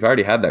sense because we've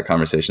already had that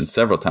conversation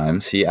several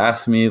times. He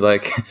asked me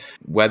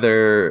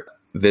whether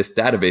this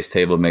database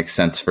table makes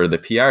sense for the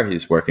PR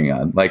he's working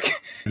on.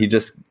 He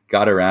just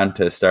got around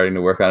to starting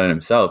to work on it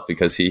himself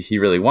because he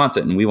really wants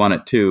it and we want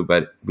it too,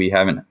 but we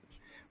have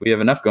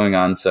enough going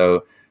on.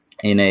 So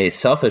in a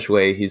selfish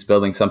way, he's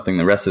building something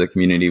the rest of the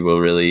community will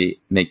really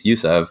make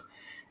use of.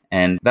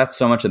 And that's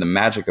so much of the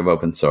magic of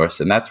open source.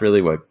 And that's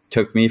really what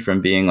took me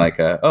from being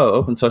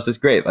open source is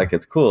great.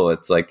 It's cool.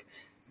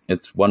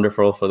 It's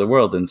wonderful for the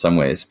world in some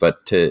ways,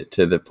 but to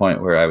the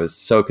point where I was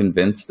so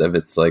convinced of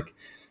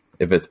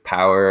its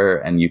power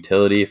and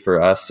utility for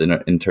us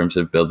in terms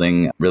of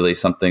building really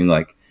something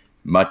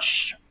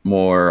much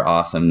more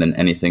awesome than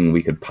anything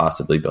we could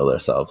possibly build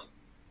ourselves.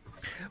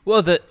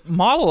 Well, the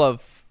model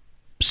of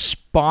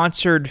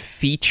sponsored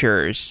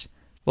features,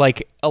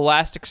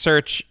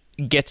 Elasticsearch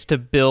gets to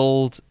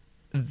build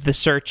the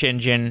search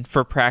engine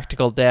for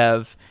practical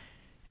dev,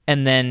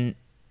 and then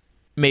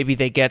maybe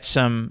they get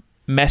some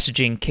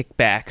messaging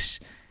kickbacks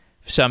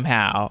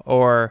somehow,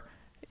 or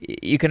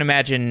you can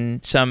imagine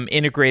some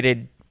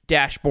integrated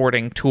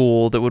dashboarding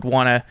tool that would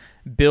want to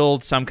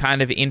build some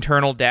kind of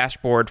internal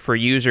dashboard for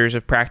users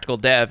of practical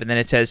dev, and then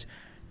it says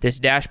this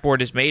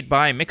dashboard is made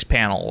by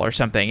Mixpanel or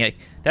something.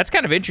 That's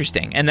kind of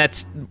interesting. And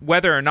that's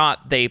whether or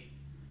not they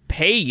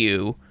pay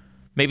you,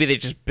 maybe they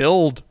just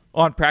build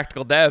on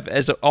practical dev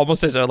as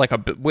almost as a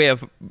way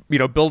of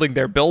building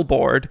their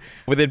billboard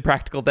within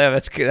practical dev.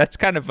 That's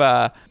kind of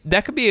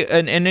that could be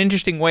an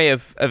interesting way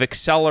of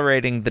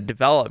accelerating the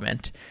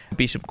development. It'd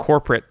be some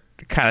corporate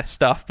kind of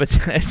stuff, but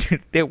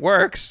it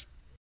works.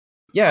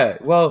 Yeah,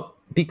 well,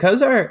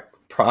 because our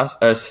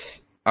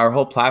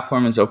whole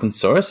platform is open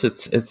source,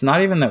 it's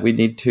not even that we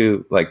need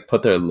to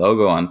put their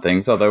logo on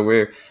things, although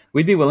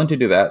we'd be willing to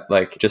do that,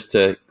 just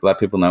to let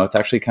people know. It's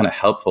actually kind of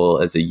helpful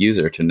as a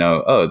user to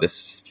know, oh,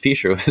 this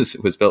feature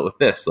was built with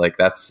this,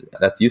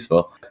 that's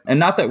useful. And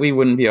not that we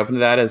wouldn't be open to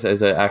that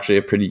as actually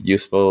a pretty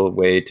useful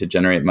way to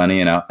generate money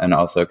and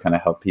also kind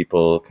of help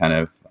people kind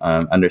of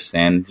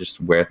understand just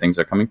where things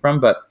are coming from.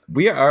 But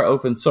we are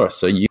open source.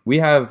 So we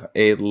have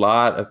a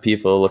lot of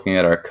people looking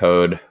at our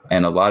code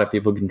and a lot of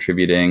people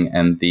contributing,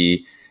 and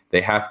they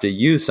have to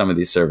use some of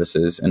these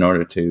services in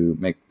order to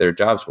make their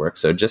jobs work.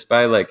 So just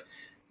by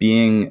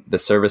being the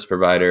service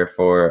provider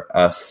for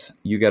us,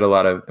 you get a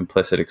lot of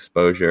implicit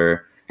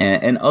exposure.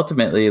 And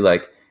ultimately,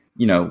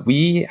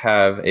 we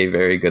have a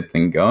very good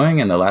thing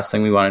going. And the last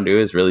thing we want to do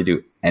is really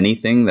do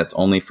anything that's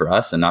only for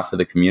us and not for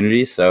the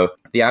community. So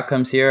the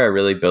outcomes here are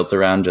really built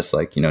around just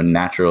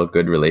natural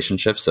good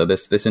relationships. So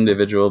this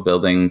individual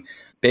building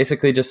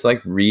basically just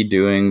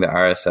redoing the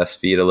RSS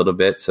feed a little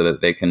bit so that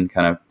they can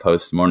kind of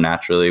post more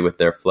naturally with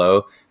their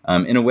flow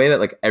in a way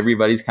that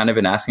everybody's kind of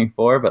been asking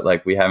for,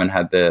 but we haven't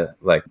had the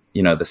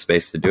the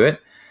space to do it.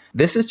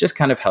 This is just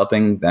kind of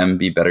helping them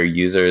be better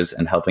users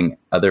and helping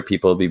other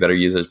people be better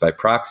users by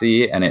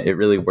proxy. And it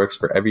really works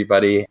for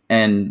everybody.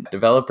 And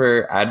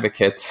developer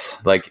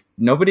advocates,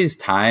 nobody's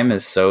time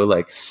is so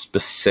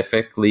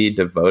specifically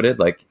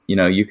devoted.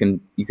 You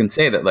can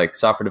say that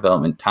software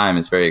development time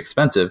is very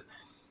expensive,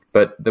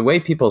 but the way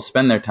people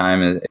spend their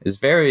time is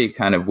very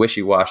kind of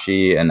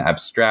wishy-washy and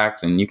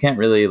abstract, and you can't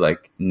really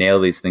nail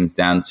these things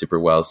down super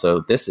well.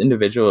 So this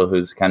individual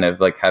who's kind of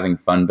having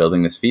fun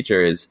building this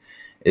feature is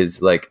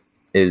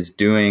is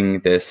doing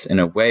this in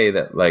a way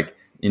that like,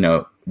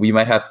 we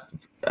might have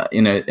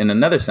in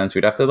another sense,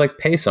 we'd have to like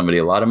pay somebody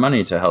a lot of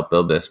money to help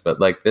build this, but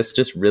like this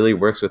just really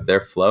works with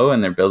their flow,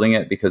 and they're building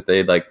it because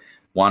they like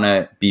want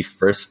to be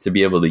first to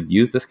be able to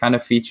use this kind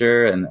of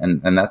feature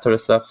and that sort of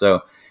stuff.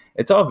 So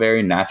it's all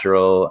very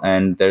natural,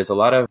 and there's a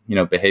lot of,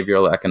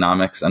 behavioral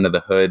economics under the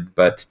hood,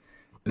 but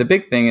the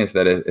big thing is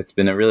that it's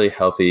been a really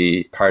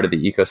healthy part of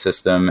the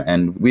ecosystem,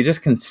 and we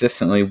just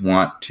consistently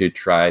want to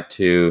try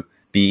to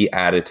be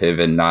additive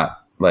and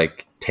not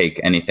like take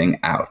anything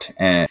out.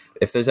 And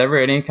if there's ever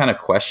any kind of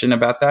question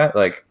about that,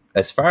 like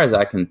as far as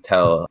I can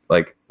tell,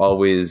 like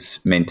always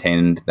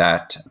maintained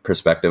that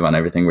perspective on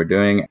everything we're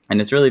doing.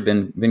 And it's really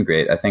been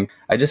great. I think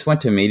I just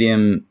went to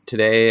Medium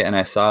today and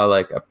I saw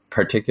like a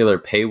particular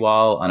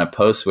paywall on a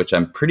post, which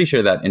I'm pretty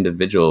sure that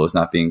individual was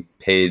not being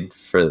paid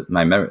for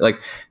my memory.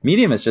 Like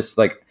Medium is just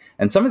like,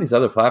 and some of these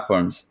other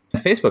platforms,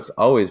 Facebook's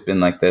always been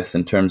like this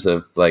in terms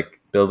of like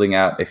building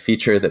out a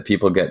feature that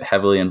people get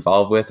heavily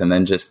involved with and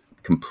then just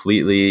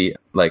completely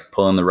like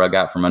pulling the rug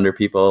out from under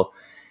people.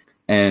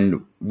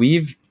 And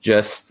we've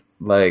just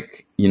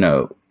like,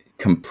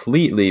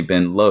 completely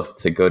been loath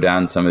to go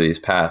down some of these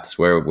paths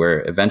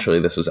where eventually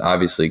this was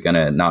obviously going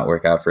to not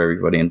work out for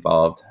everybody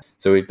involved.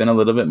 So we've been a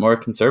little bit more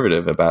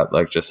conservative about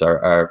like just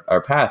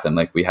our path. And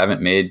like, we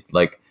haven't made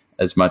like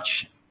as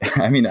much,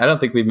 I mean, I don't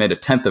think we've made a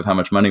tenth of how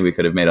much money we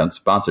could have made on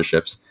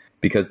sponsorships,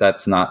 because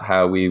that's not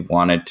how we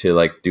wanted to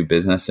like do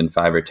business in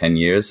 5 or 10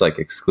 years, like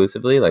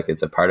exclusively. Like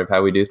it's a part of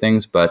how we do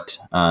things, but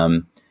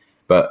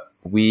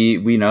we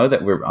know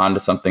that we're onto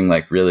something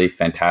like really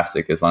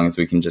fantastic as long as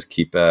we can just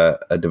keep a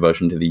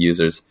devotion to the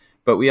users.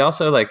 But we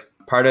also like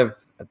part of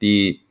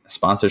the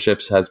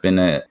sponsorships has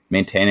been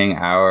maintaining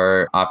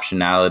our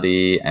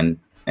optionality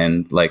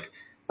and like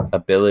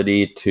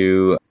ability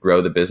to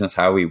grow the business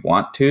how we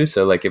want to.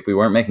 So like if we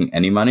weren't making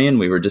any money and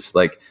we were just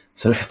like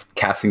sort of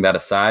casting that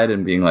aside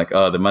and being like,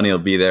 oh, the money will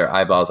be there,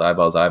 eyeballs,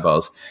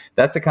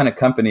 that's the kind of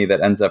company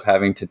that ends up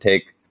having to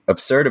take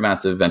absurd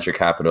amounts of venture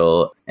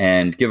capital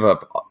and give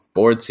up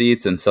board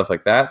seats and stuff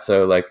like that.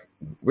 So like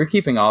we're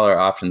keeping all our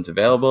options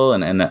available,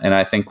 and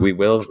I think we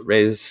will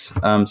raise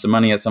some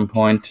money at some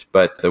point.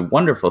 But the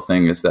wonderful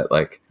thing is that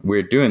like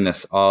we're doing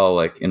this all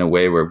like in a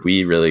way where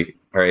we really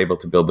are able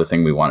to build the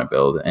thing we want to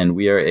build, and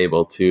we are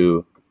able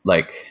to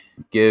like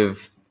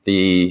give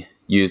the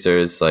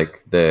users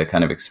like the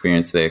kind of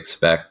experience they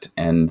expect,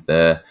 and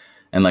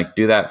like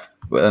do that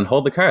and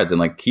hold the cards and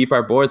like keep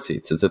our board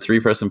seats. It's a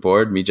 3-person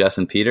board, me, Jess,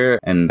 and Peter,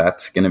 and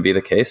that's going to be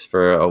the case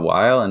for a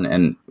while.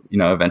 And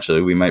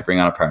eventually we might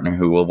bring on a partner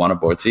who will want a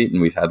board seat. And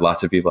we've had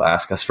lots of people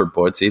ask us for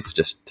board seats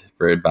just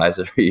for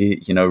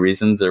advisory,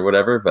 reasons or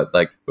whatever. But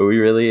we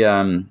really,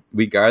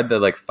 we guard the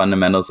like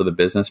fundamentals of the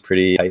business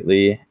pretty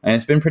tightly. And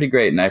it's been pretty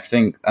great. And I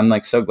think I'm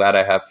like so glad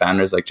I have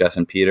founders like Jess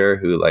and Peter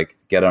who like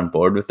get on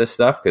board with this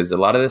stuff, because a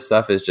lot of this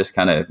stuff is just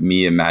kind of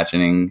me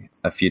imagining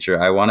a future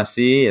I want to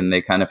see. And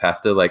they kind of have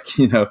to like,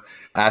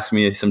 ask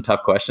me some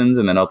tough questions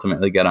and then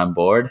ultimately get on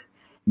board,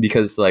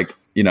 because like,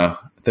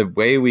 the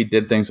way we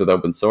did things with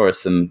open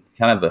source and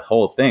kind of the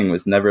whole thing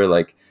was never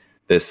like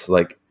this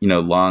like,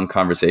 long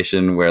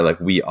conversation where like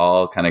we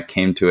all kind of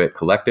came to it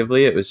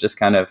collectively. It was just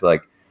kind of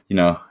like,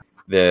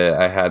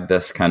 I had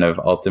this kind of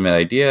ultimate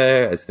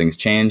idea. As things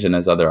change and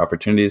as other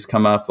opportunities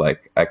come up,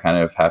 like I kind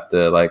of have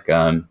to like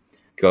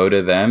go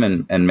to them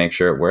and make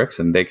sure it works.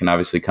 And they can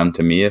obviously come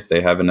to me if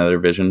they have another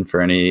vision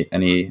for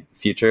any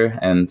future.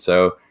 And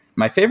so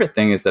my favorite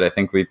thing is that I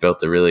think we've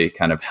built a really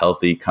kind of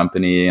healthy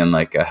company and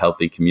like a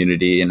healthy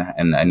community.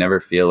 And I never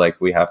feel like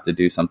we have to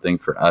do something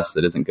for us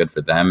that isn't good for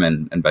them,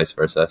 and vice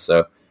versa.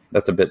 So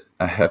that's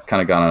I have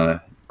kind of gone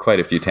on quite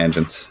a few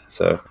tangents.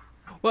 So,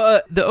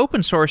 well, the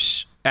open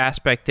source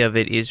aspect of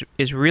it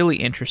is really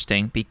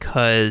interesting,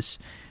 because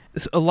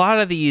a lot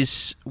of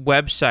these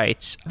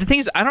websites, the thing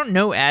is, I don't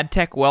know ad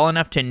tech well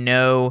enough to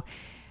know,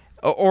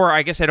 or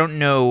I guess I don't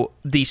know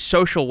the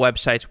social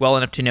websites well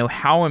enough to know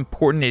how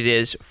important it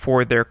is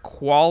for their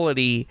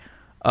quality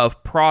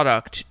of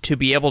product to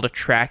be able to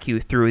track you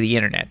through the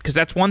internet. Because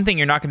that's one thing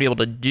you're not going to be able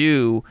to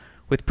do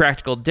with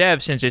practical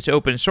dev, since it's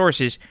open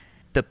source, is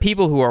the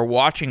people who are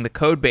watching the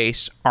code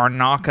base are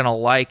not going to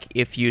like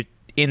if you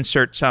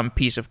insert some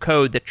piece of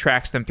code that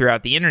tracks them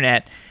throughout the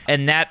internet.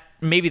 And that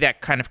maybe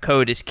that kind of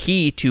code is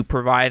key to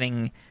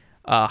providing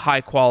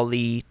high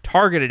quality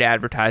targeted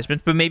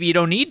advertisements, but maybe you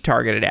don't need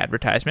targeted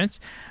advertisements.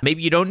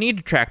 Maybe you don't need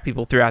to track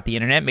people throughout the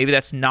internet. Maybe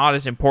that's not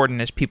as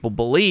important as people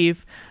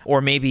believe,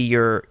 or maybe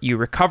you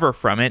recover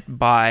from it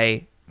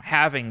by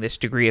having this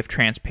degree of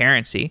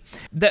transparency.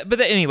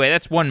 Anyway,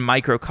 that's one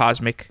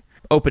microcosmic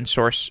open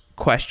source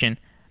question.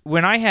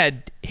 When I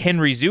had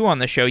Henry Zhu on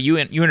the show, you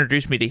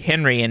introduced me to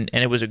Henry, and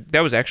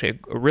that was actually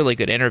a really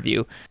good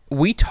interview.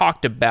 We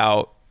talked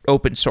about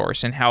open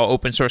source and how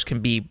open source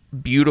can be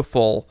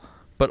beautiful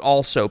but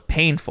also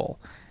painful.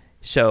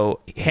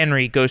 So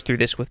Henry goes through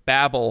this with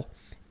Babel,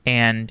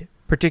 and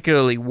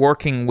particularly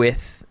working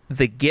with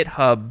the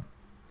GitHub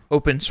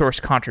open source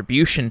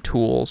contribution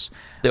tools,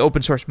 the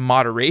open source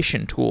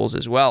moderation tools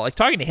as well. Like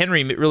talking to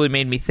Henry really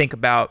made me think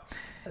about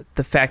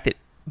the fact that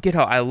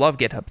GitHub, I love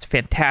GitHub. It's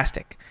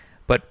fantastic.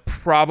 But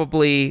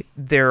probably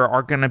there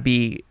are going to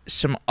be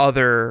some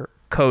other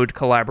code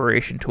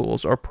collaboration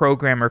tools or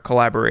programmer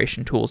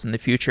collaboration tools in the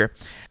future.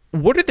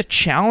 What are the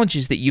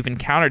challenges that you've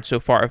encountered so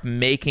far of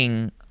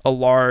making a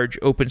large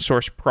open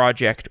source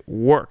project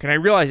work? And I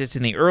realize it's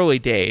in the early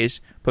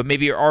days, but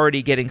maybe you're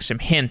already getting some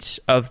hints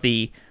of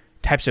the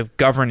types of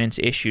governance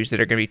issues that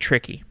are going to be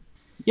tricky.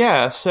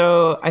 Yeah,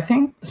 so I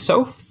think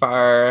so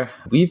far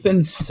we've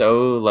been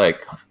so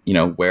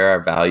wear our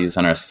values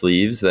on our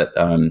sleeves that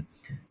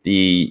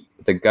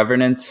the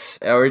governance,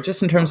 or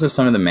just in terms of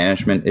some of the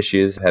management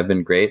issues, have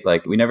been great.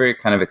 Like, we never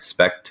kind of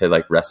expect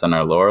to rest on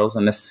our laurels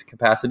in this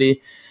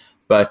capacity,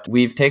 but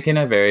we've taken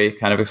a very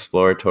kind of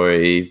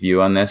exploratory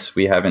view on this.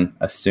 We haven't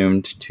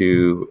assumed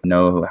to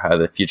know how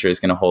the future is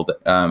going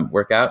to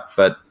work out,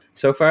 but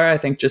so far, I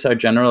think just our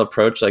general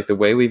approach, like the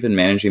way we've been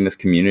managing this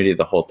community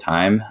the whole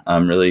time,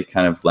 really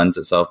kind of lends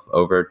itself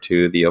over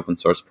to the open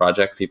source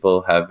project.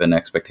 People have an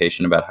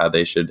expectation about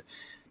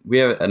we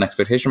have an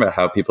expectation about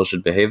how people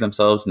should behave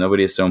themselves.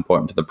 Nobody is so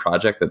important to the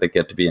project that they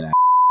get to be an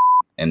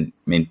and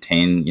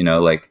maintain,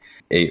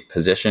 a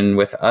position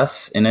with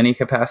us in any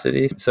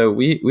capacity. So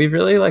we've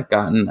really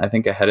gotten, I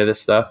think, ahead of this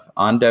stuff.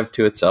 On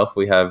Dev2 itself,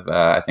 we have,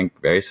 I think,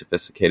 very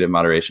sophisticated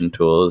moderation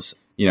tools.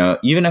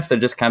 Even if they're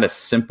just kind of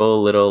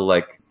simple little,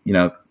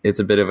 it's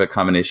a bit of a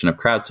combination of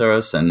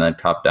crowdsource and the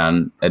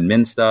top-down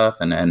admin stuff,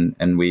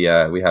 and we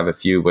have a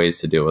few ways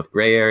to deal with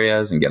gray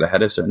areas and get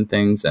ahead of certain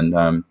things,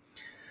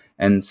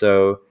 and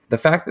so the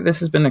fact that this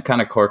has been a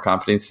kind of core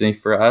competency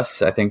for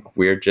us, I think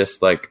we're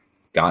just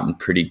gotten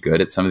pretty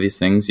good at some of these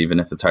things, even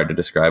if it's hard to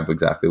describe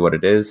exactly what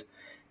it is.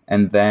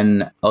 And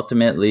then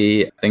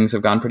ultimately things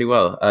have gone pretty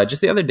well.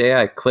 Just the other day,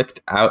 I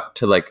clicked out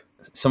to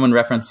someone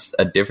referenced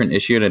a different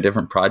issue in a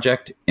different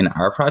project in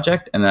our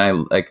project, and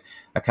then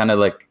I kind of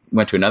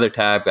went to another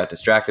tab, got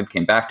distracted,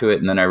 came back to it,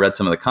 and then I read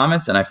some of the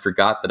comments, and I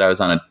forgot that I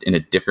was in a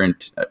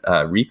different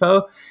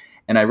repo,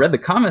 and I read the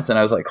comments, and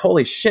I was like,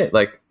 "Holy shit!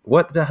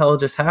 What the hell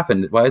just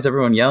happened? Why is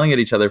everyone yelling at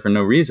each other for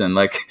no reason?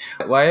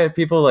 Why are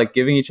people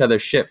giving each other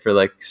shit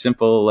for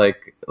simple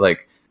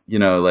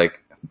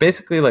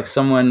basically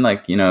someone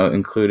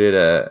included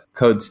a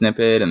code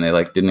snippet and they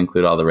didn't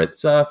include all the right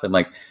stuff,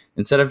 and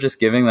instead of just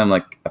giving them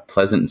a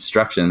pleasant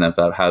instruction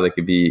about how they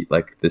could be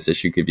this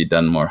issue could be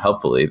done more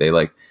helpfully, they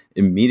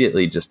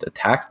immediately just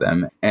attacked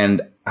them.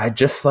 And I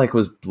just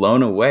was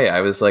blown away. I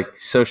was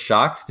so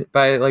shocked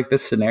by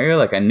this scenario.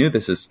 I knew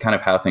this is kind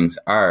of how things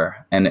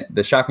are. And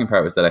the shocking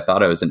part was that I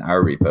thought I was in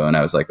our repo, and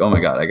I was oh my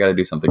God, I got to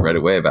do something right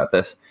away about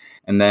this.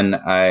 And then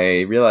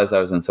I realized I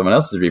was in someone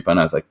else's repo, and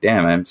I was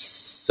damn, I'm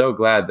so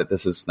glad that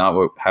this is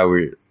not how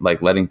we're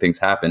letting things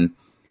happen.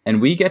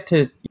 And we get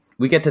to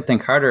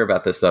think harder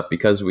about this stuff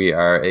because we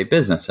are a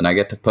business, and I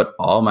get to put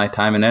all my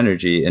time and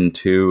energy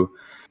into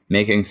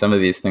making some of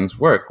these things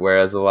work.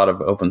 Whereas a lot of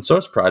open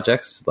source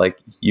projects,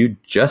 you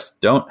just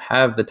don't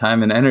have the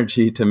time and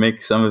energy to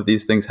make some of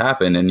these things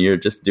happen, and you're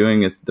just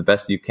doing the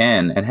best you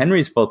can. And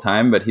Henry's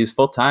full-time, but he's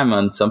full-time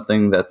on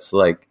something that's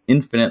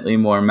infinitely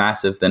more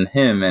massive than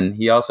him. And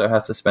he also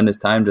has to spend his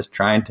time just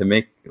trying to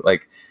make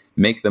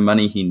the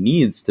money he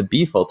needs to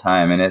be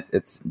full-time. And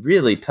it's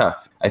really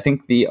tough. I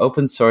think the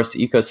open source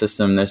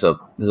ecosystem, there's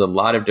a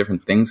lot of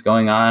different things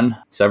going on.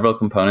 Several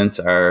components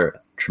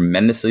are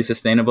tremendously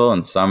sustainable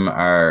and some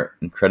are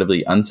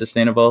incredibly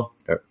unsustainable.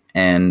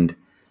 And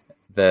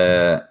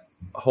the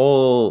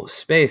whole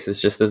space is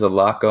just, there's a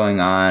lot going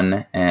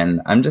on. And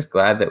I'm just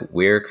glad that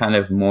we're kind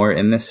of more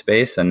in this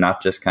space and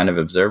not just kind of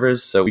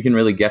observers. So we can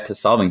really get to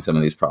solving some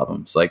of these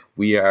problems.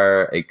 We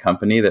are a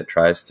company that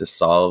tries to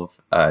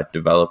solve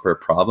developer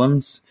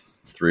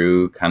problems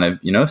through kind of,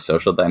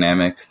 social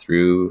dynamics,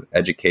 through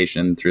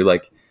education, through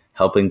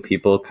helping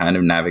people kind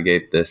of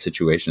navigate the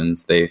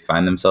situations they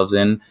find themselves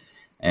in.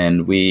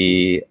 And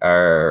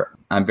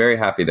I'm very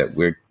happy that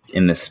we're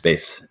in this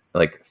space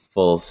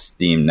full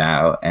steam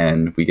now,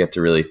 and we get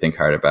to really think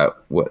hard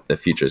about what the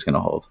future is going to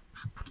hold.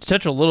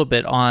 Touch a little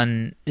bit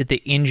on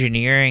the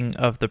engineering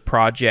of the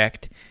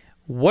project.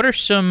 What are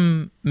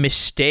some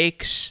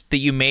mistakes that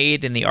you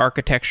made in the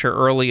architecture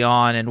early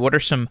on, and what are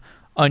some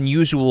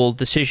unusual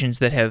decisions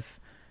that have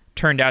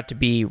turned out to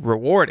be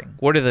rewarding?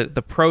 What are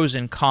the pros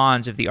and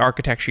cons of the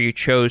architecture you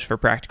chose for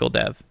practical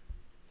dev?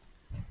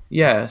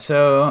 Yeah,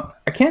 so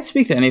I can't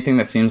speak to anything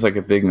that seems like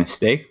a big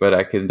mistake, but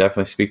I can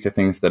definitely speak to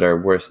things that are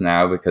worse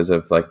now because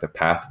of the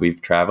path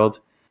we've traveled.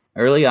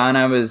 Early on,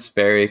 I was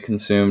very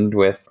consumed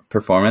with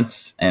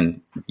performance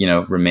and,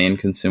 remain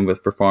consumed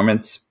with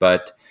performance.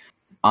 But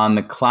on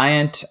the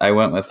client, I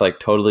went with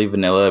totally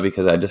vanilla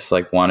because I just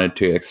wanted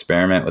to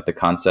experiment with the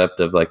concept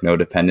of no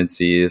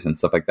dependencies and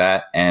stuff like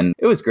that. And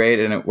it was great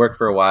and it worked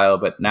for a while,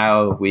 but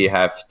now we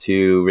have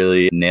to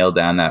really nail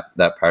down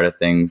that part of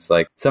things.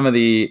 Some of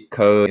the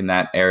code in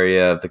that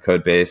area of the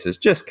code base is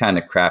just kind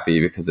of crappy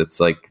because it's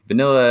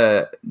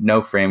vanilla,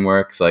 no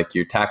frameworks,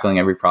 you're tackling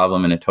every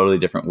problem in a totally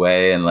different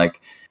way. And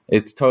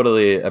it's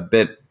totally a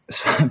bit,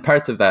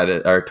 parts of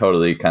that are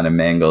totally kind of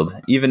mangled,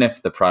 even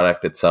if the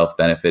product itself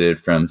benefited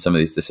from some of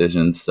these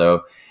decisions.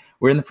 So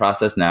we're in the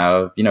process now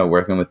of,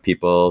 working with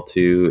people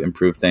to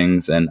improve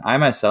things. And I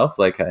myself,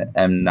 I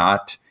am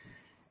not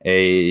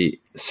a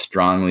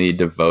strongly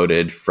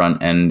devoted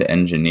front end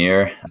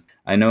engineer.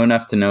 I know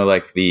enough to know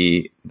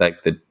the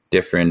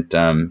different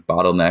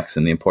bottlenecks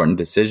and the important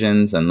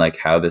decisions and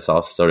how this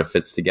all sort of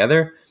fits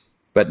together.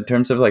 But in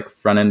terms of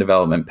front end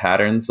development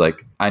patterns,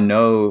 I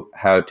know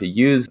how to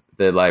use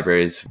the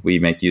libraries we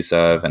make use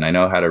of, and I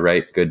know how to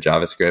write good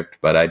JavaScript,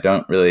 but I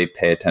don't really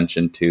pay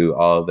attention to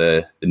all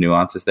the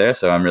nuances there.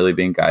 So I'm really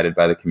being guided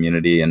by the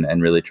community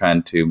and really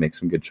trying to make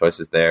some good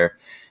choices there.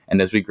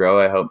 And as we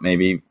grow, I hope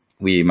maybe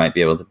we might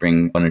be able to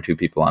bring 1 or 2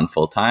 people on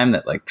full time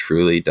that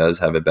truly does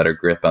have a better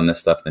grip on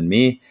this stuff than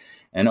me.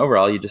 And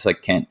overall, you just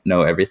can't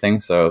know everything.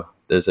 So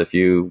there's a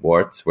few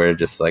warts where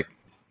just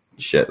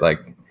shit,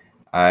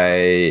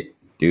 I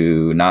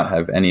do not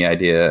have any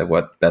idea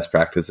what best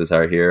practices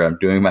are here. I'm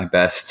doing my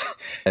best.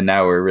 And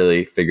now we're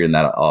really figuring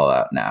that all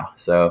out now.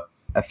 So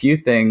a few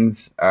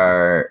things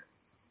are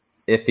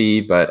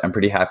iffy, but I'm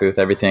pretty happy with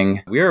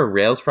everything. We're a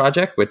Rails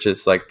project, which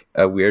is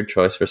a weird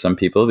choice for some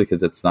people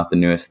because it's not the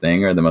newest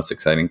thing or the most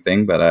exciting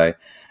thing. But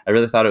I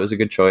really thought it was a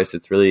good choice.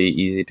 It's really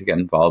easy to get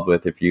involved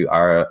with if you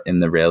are in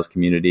the Rails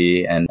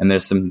community. And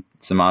there's some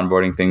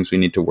onboarding things we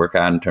need to work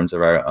out in terms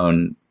of our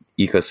own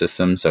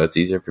ecosystem, so it's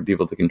easier for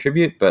people to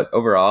contribute. But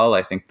overall,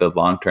 I think the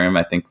long term,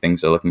 I think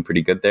things are looking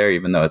pretty good there,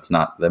 even though it's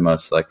not the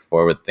most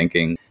forward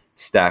thinking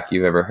stack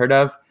you've ever heard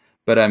of.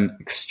 But I'm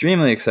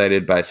extremely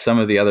excited by some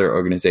of the other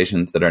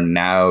organizations that are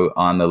now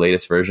on the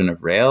latest version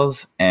of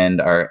Rails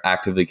and are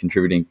actively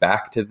contributing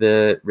back to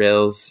the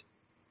Rails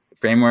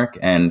framework.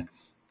 And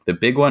the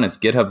big one is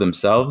GitHub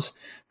themselves,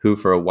 who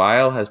for a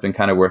while has been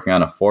kind of working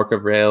on a fork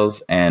of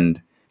Rails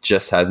and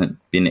just hasn't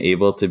been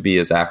able to be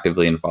as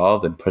actively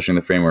involved in pushing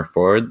the framework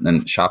forward.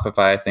 And Shopify,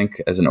 I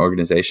think, as an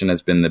organization,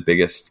 has been the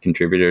biggest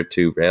contributor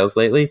to Rails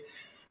lately.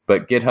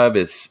 But GitHub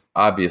is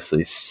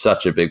obviously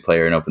such a big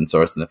player in open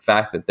source. And the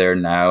fact that they're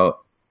now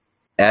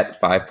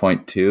at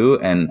 5.2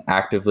 and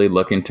actively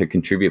looking to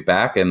contribute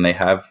back, and they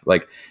have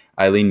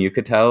Eileen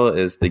Yucatel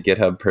is the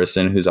GitHub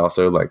person who's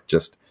also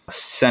just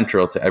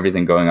central to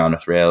everything going on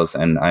with Rails.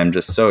 And I'm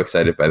just so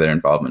excited by their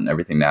involvement in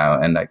everything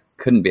now. And I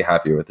couldn't be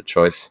happier with the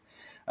choice.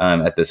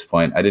 At this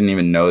point, I didn't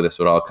even know this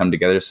would all come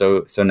together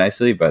so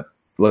nicely. But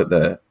look,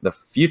 the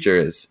future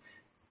is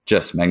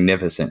just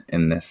magnificent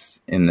in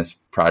this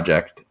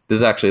project.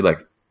 There's actually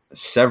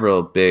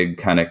several big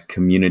kind of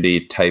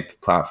community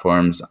type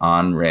platforms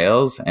on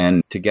Rails,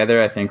 and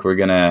together I think we're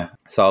gonna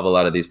solve a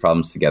lot of these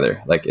problems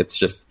together. It's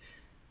just,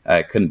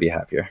 I couldn't be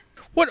happier.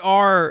 What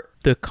are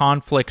the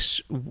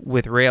conflicts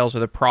with Rails or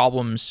the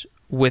problems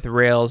with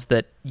Rails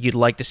that you'd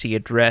like to see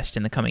addressed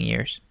in the coming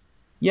years?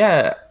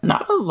 Yeah,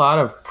 not a lot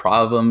of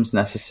problems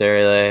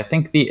necessarily. I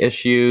think the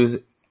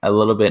issue a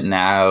little bit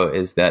now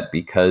is that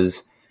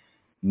because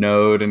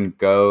Node and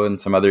Go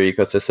and some other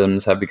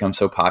ecosystems have become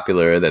so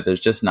popular that there's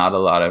just not a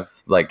lot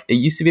of it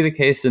used to be the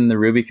case in the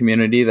Ruby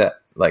community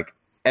that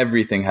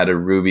everything had a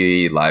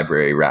Ruby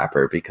library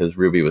wrapper because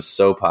Ruby was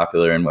so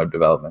popular in web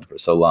development for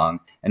so long.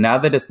 And now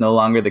that it's no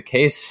longer the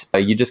case,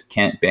 you just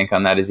can't bank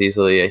on that as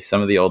easily.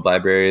 Some of the old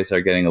libraries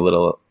are getting a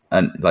little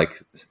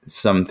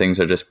some things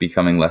are just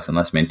becoming less and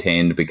less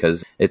maintained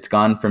because it's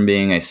gone from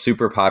being a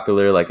super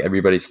popular,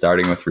 everybody's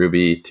starting with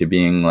Ruby, to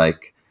being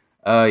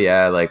oh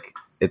yeah,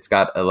 it's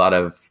got a lot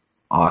of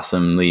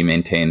awesomely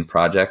maintained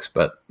projects,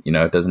 but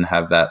it doesn't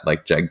have that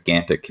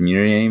gigantic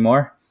community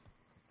anymore.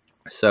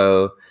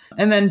 So,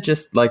 and then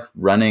just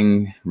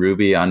running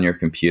Ruby on your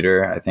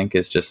computer, I think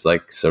is just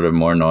sort of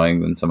more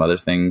annoying than some other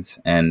things.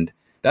 And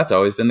that's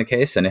always been the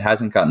case, and it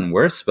hasn't gotten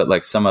worse,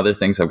 but some other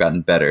things have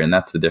gotten better, and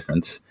that's the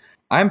difference.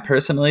 I'm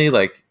personally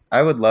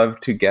I would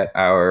love to get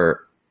our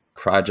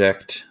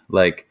project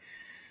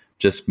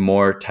just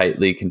more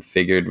tightly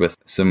configured with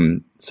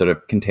some sort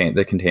of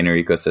the container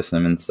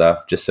ecosystem and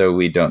stuff, just so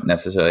we don't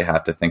necessarily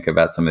have to think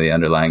about some of the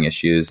underlying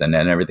issues, and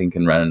then everything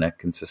can run in a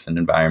consistent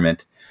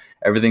environment.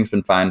 Everything's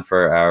been fine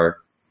for our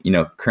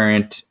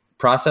current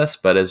process,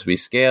 but as we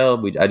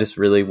scale, I just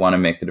really want to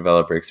make the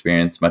developer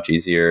experience much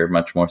easier,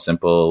 much more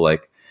simple,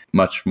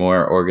 much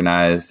more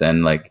organized,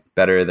 and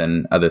better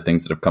than other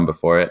things that have come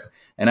before it.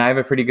 And I have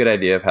a pretty good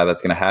idea of how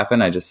that's going to happen.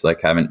 I just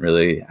haven't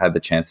really had the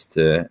chance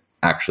to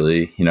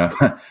actually,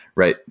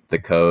 write the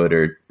code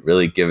or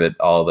really give it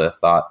all the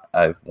thought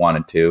I've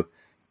wanted to.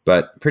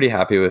 But pretty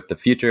happy with the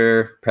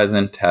future.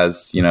 Present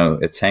has,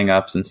 its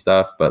hangups and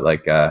stuff, but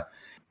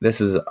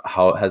this is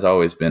how has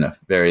always been a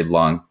very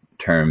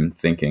long-term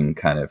thinking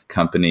kind of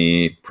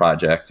company,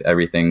 project,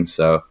 everything.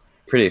 So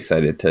pretty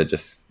excited to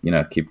just,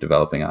 keep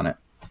developing on it.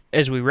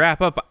 As we wrap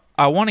up,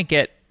 I want to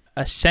get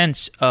a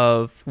sense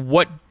of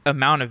what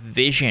amount of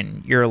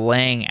vision you're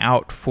laying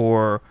out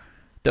for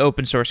the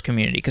open source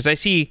community. Because I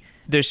see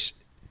there's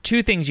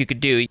two things you could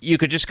do. You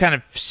could just kind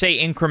of say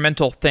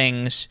incremental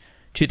things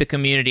to the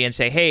community and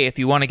say, hey, if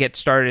you want to get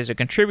started as a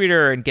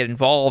contributor and get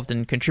involved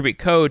and contribute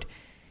code,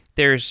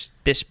 there's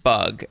this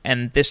bug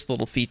and this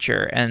little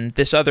feature and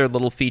this other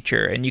little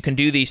feature, and you can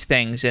do these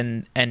things,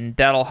 and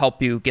that'll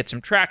help you get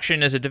some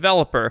traction as a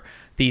developer.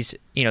 These,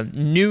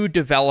 new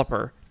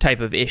developer type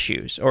of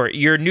issues, or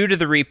you're new to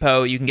the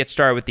repo, you can get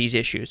started with these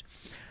issues.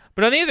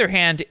 But on the other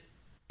hand,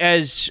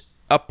 as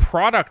a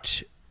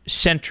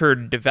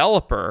product-centered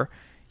developer,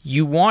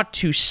 you want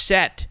to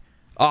set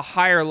a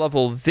higher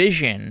level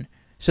vision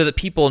so that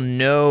people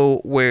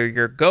know where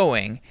you're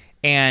going.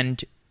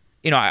 And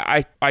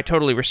I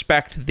totally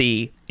respect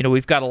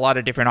we've got a lot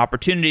of different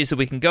opportunities that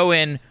we can go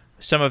in.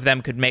 Some of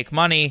them could make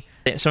money.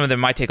 Some of them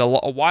might take a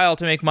while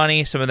to make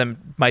money. Some of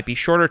them might be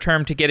shorter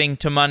term to getting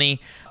to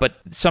money, but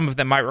some of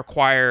them might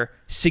require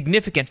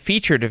significant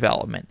feature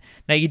development.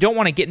 Now, you don't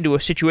want to get into a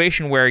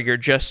situation where you're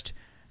just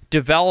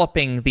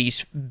developing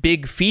these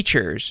big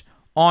features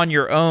on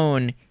your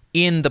own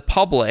in the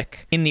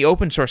public, in the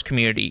open source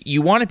community.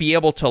 You want to be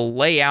able to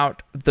lay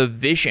out the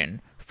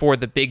vision for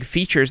the big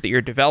features that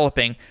you're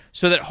developing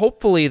so that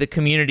hopefully the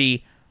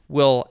community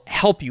will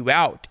help you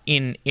out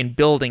in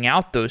building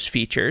out those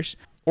features,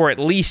 or at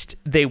least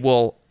they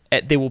will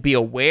be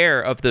aware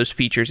of those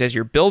features as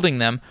you're building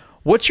them.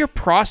 What's your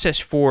process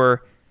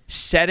for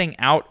setting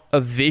out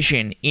a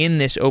vision in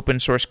this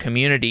open source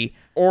community,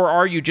 or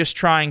are you just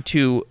trying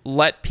to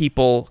let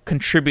people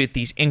contribute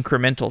these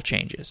incremental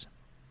changes?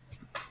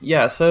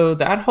 Yeah, so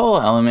that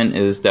whole element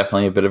is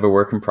definitely a bit of a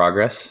work in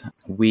progress.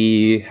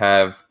 We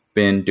have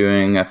been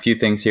doing a few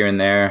things here and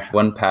there.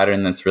 One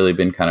pattern that's really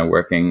been kind of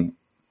working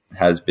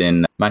has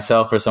been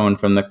myself or someone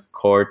from the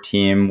core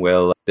team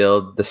will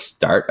build the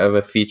start of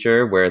a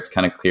feature where it's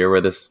kind of clear where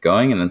this is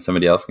going, and then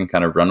somebody else can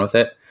kind of run with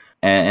it.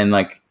 And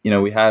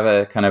we have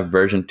a kind of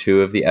version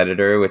 2 of the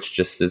editor, which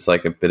just is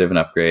like a bit of an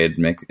upgrade,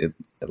 make it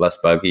less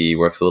buggy,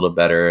 works a little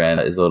better, and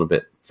is a little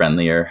bit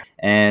friendlier.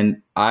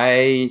 And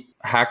I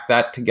hacked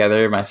that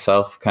together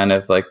myself kind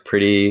of like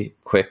pretty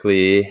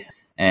quickly.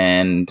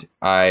 And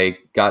I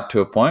got to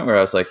a point where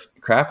I was like,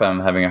 crap, I'm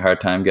having a hard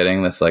time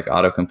getting this like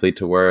autocomplete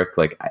to work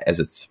like as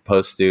it's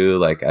supposed to.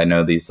 Like, I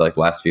know these like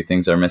last few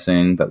things are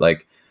missing, but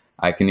like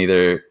I can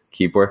either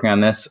keep working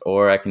on this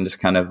or I can just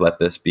kind of let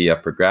this be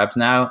up for grabs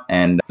now.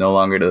 And it's no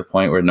longer to the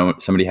point where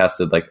somebody has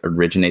to like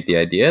originate the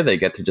idea. They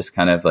get to just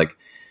kind of like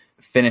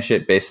finish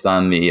it based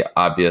on the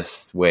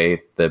obvious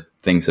way the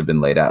things have been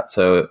laid out.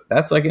 So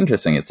that's like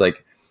interesting. It's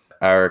like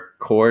our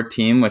core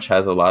team, which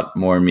has a lot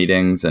more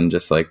meetings and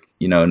just like,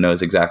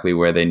 knows exactly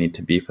where they need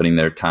to be putting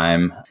their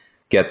time,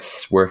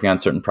 gets working on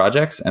certain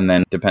projects. And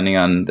then depending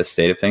on the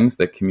state of things,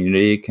 the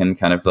community can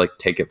kind of like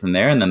take it from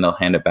there, and then they'll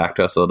hand it back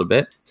to us a little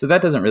bit. So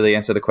that doesn't really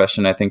answer the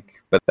question, I think,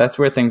 but that's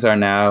where things are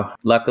now.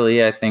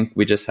 Luckily, I think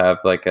we just have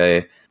like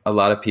a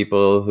lot of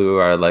people who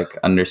are like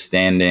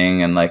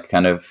understanding and like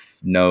kind of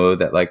know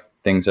that like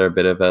things are a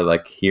bit of a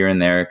like here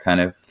and there kind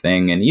of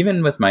thing. And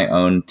even with my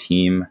own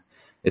team,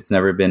 it's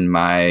never been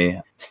my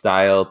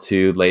style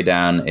to lay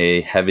down a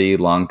heavy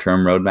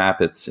long-term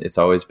roadmap. It's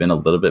always been a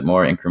little bit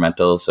more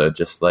incremental. So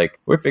just like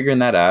we're figuring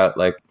that out.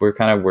 Like we're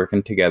kind of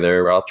working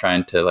together. We're all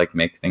trying to like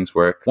make things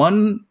work.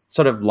 One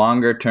sort of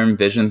longer term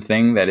vision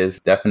thing that has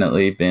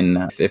definitely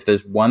been, if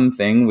there's one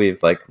thing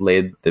we've like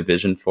laid the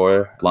vision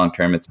for long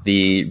term, it's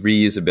the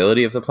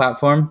reusability of the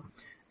platform.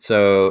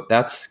 So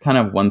that's kind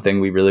of one thing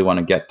we really want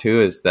to get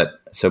to, is that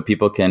so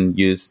people can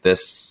use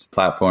this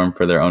platform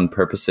for their own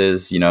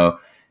purposes.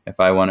 If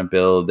I want to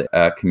build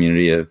a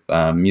community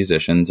of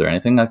musicians or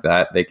anything like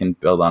that, they can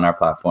build on our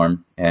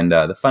platform. And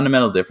the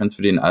fundamental difference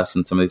between us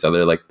and some of these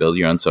other like build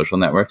your own social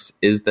networks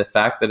is the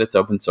fact that it's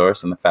open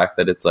source and the fact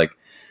that it's like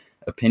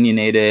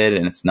opinionated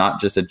and it's not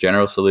just a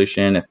general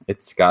solution.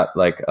 It's got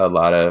like a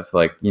lot of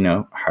like,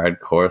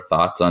 hardcore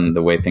thoughts on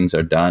the way things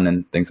are done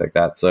and things like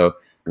that. So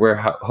we're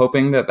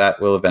hoping that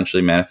will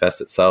eventually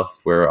manifest itself.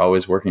 We're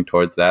always working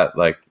towards that,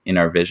 like in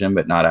our vision,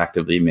 but not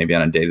actively, maybe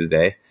on a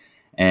day-to-day.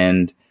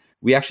 And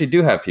we actually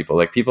do have people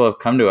have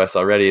come to us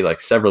already, like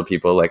several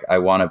people, like, I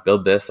want to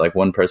build this. Like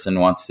one person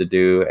wants to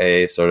do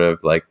a sort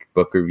of like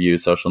book review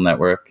social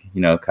network,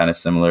 kind of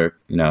similar,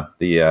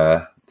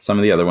 the some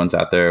of the other ones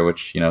out there,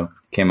 which,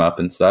 came up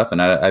and stuff.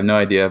 And I have no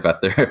idea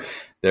about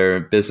their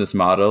business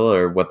model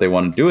or what they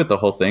want to do with the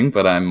whole thing,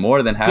 but I'm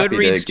more than happy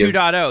Goodreads to give...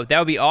 2.0. That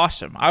would be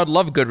awesome. I would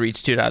love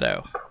Goodreads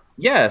 2.0.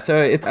 Yeah,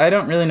 so I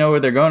don't really know where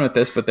they're going with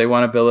this, but they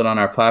want to build it on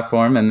our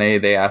platform, and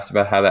they asked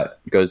about how that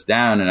goes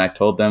down, and I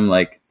told them,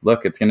 like,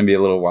 look, it's going to be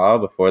a little while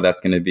before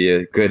that's going to be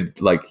a good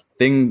like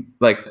thing.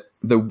 Like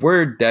the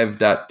word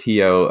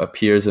dev.to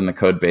appears in the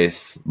code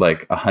base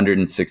like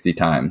 160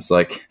 times.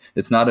 Like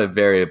it's not a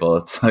variable.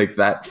 It's like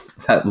that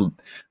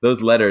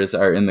those letters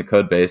are in the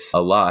code base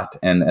a lot,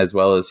 and as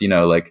well as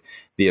like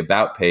the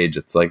about page,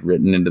 it's like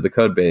written into the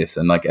code base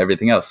and like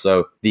everything else.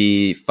 So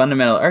the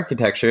fundamental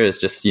architecture is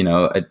just,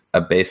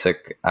 a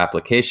basic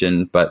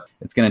application, but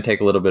it's going to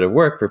take a little bit of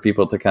work for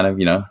people to kind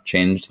of,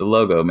 change the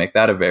logo, make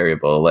that a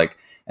variable. Like,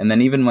 and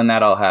then even when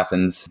that all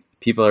happens,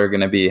 people are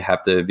going to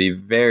have to be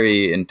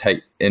very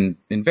in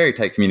very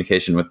tight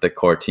communication with the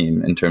core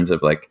team in terms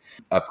of like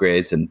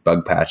upgrades and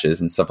bug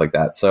patches and stuff like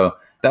that. So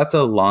that's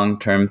a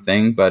long-term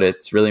thing, but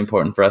it's really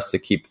important for us to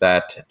keep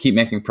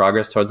making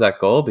progress towards that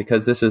goal,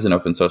 because this is an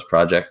open source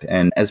project.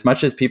 And as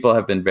much as people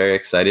have been very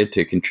excited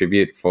to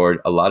contribute for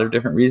a lot of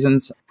different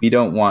reasons, we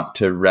don't want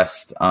to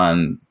rest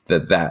on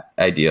that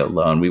idea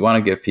alone. We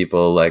want to give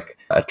people like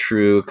a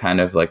true kind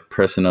of like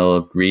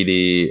personal,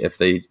 greedy, if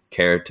they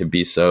care to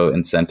be so,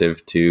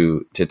 incentive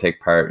to take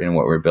part in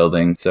what we're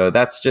building. So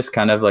that's just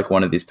kind of like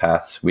one of these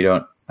paths. We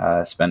don't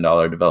spend all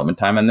our development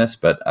time on this,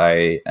 but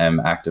I am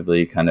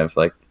actively kind of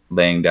like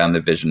laying down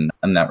the vision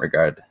in that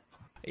regard.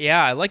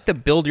 Yeah, I like the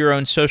build your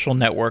own social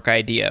network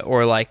idea,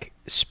 or like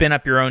spin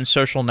up your own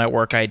social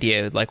network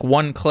idea, like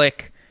one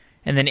click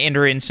and then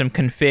enter in some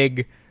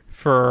config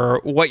for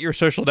what your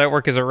social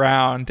network is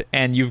around,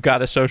 and you've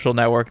got a social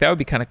network. That would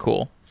be kind of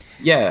cool.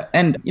 Yeah.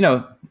 And,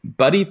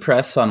 Buddy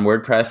Press on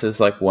WordPress is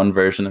like one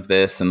version of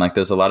this, and like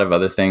there's a lot of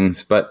other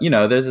things. But,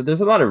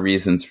 there's a lot of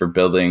reasons for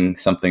building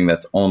something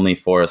that's only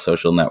for a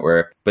social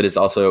network, but is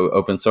also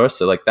open source.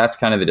 So like that's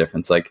kind of the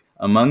difference. Like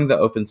among the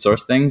open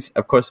source things,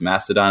 of course,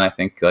 Mastodon, I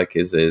think like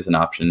is an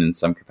option in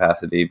some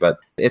capacity, but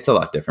it's a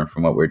lot different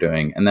from what we're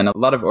doing. And then a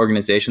lot of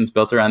organizations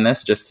built around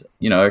this, just,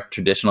 are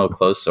traditional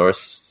closed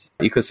source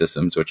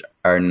ecosystems, which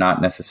are not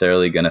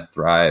necessarily going to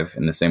thrive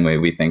in the same way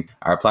we think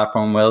our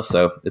platform will.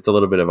 So it's a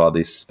little bit of all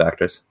these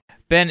factors.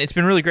 Ben, it's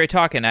been really great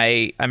talking.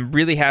 I'm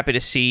really happy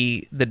to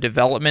see the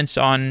developments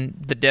on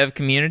the dev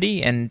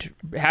community, and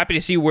happy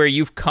to see where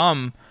you've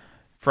come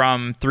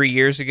from 3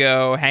 years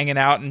ago, hanging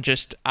out and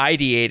just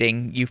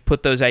ideating. You've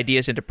put those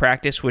ideas into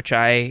practice, which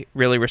I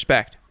really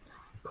respect.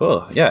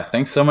 Cool. Yeah.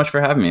 Thanks so much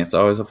for having me. It's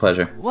always a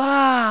pleasure.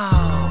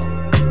 Wow.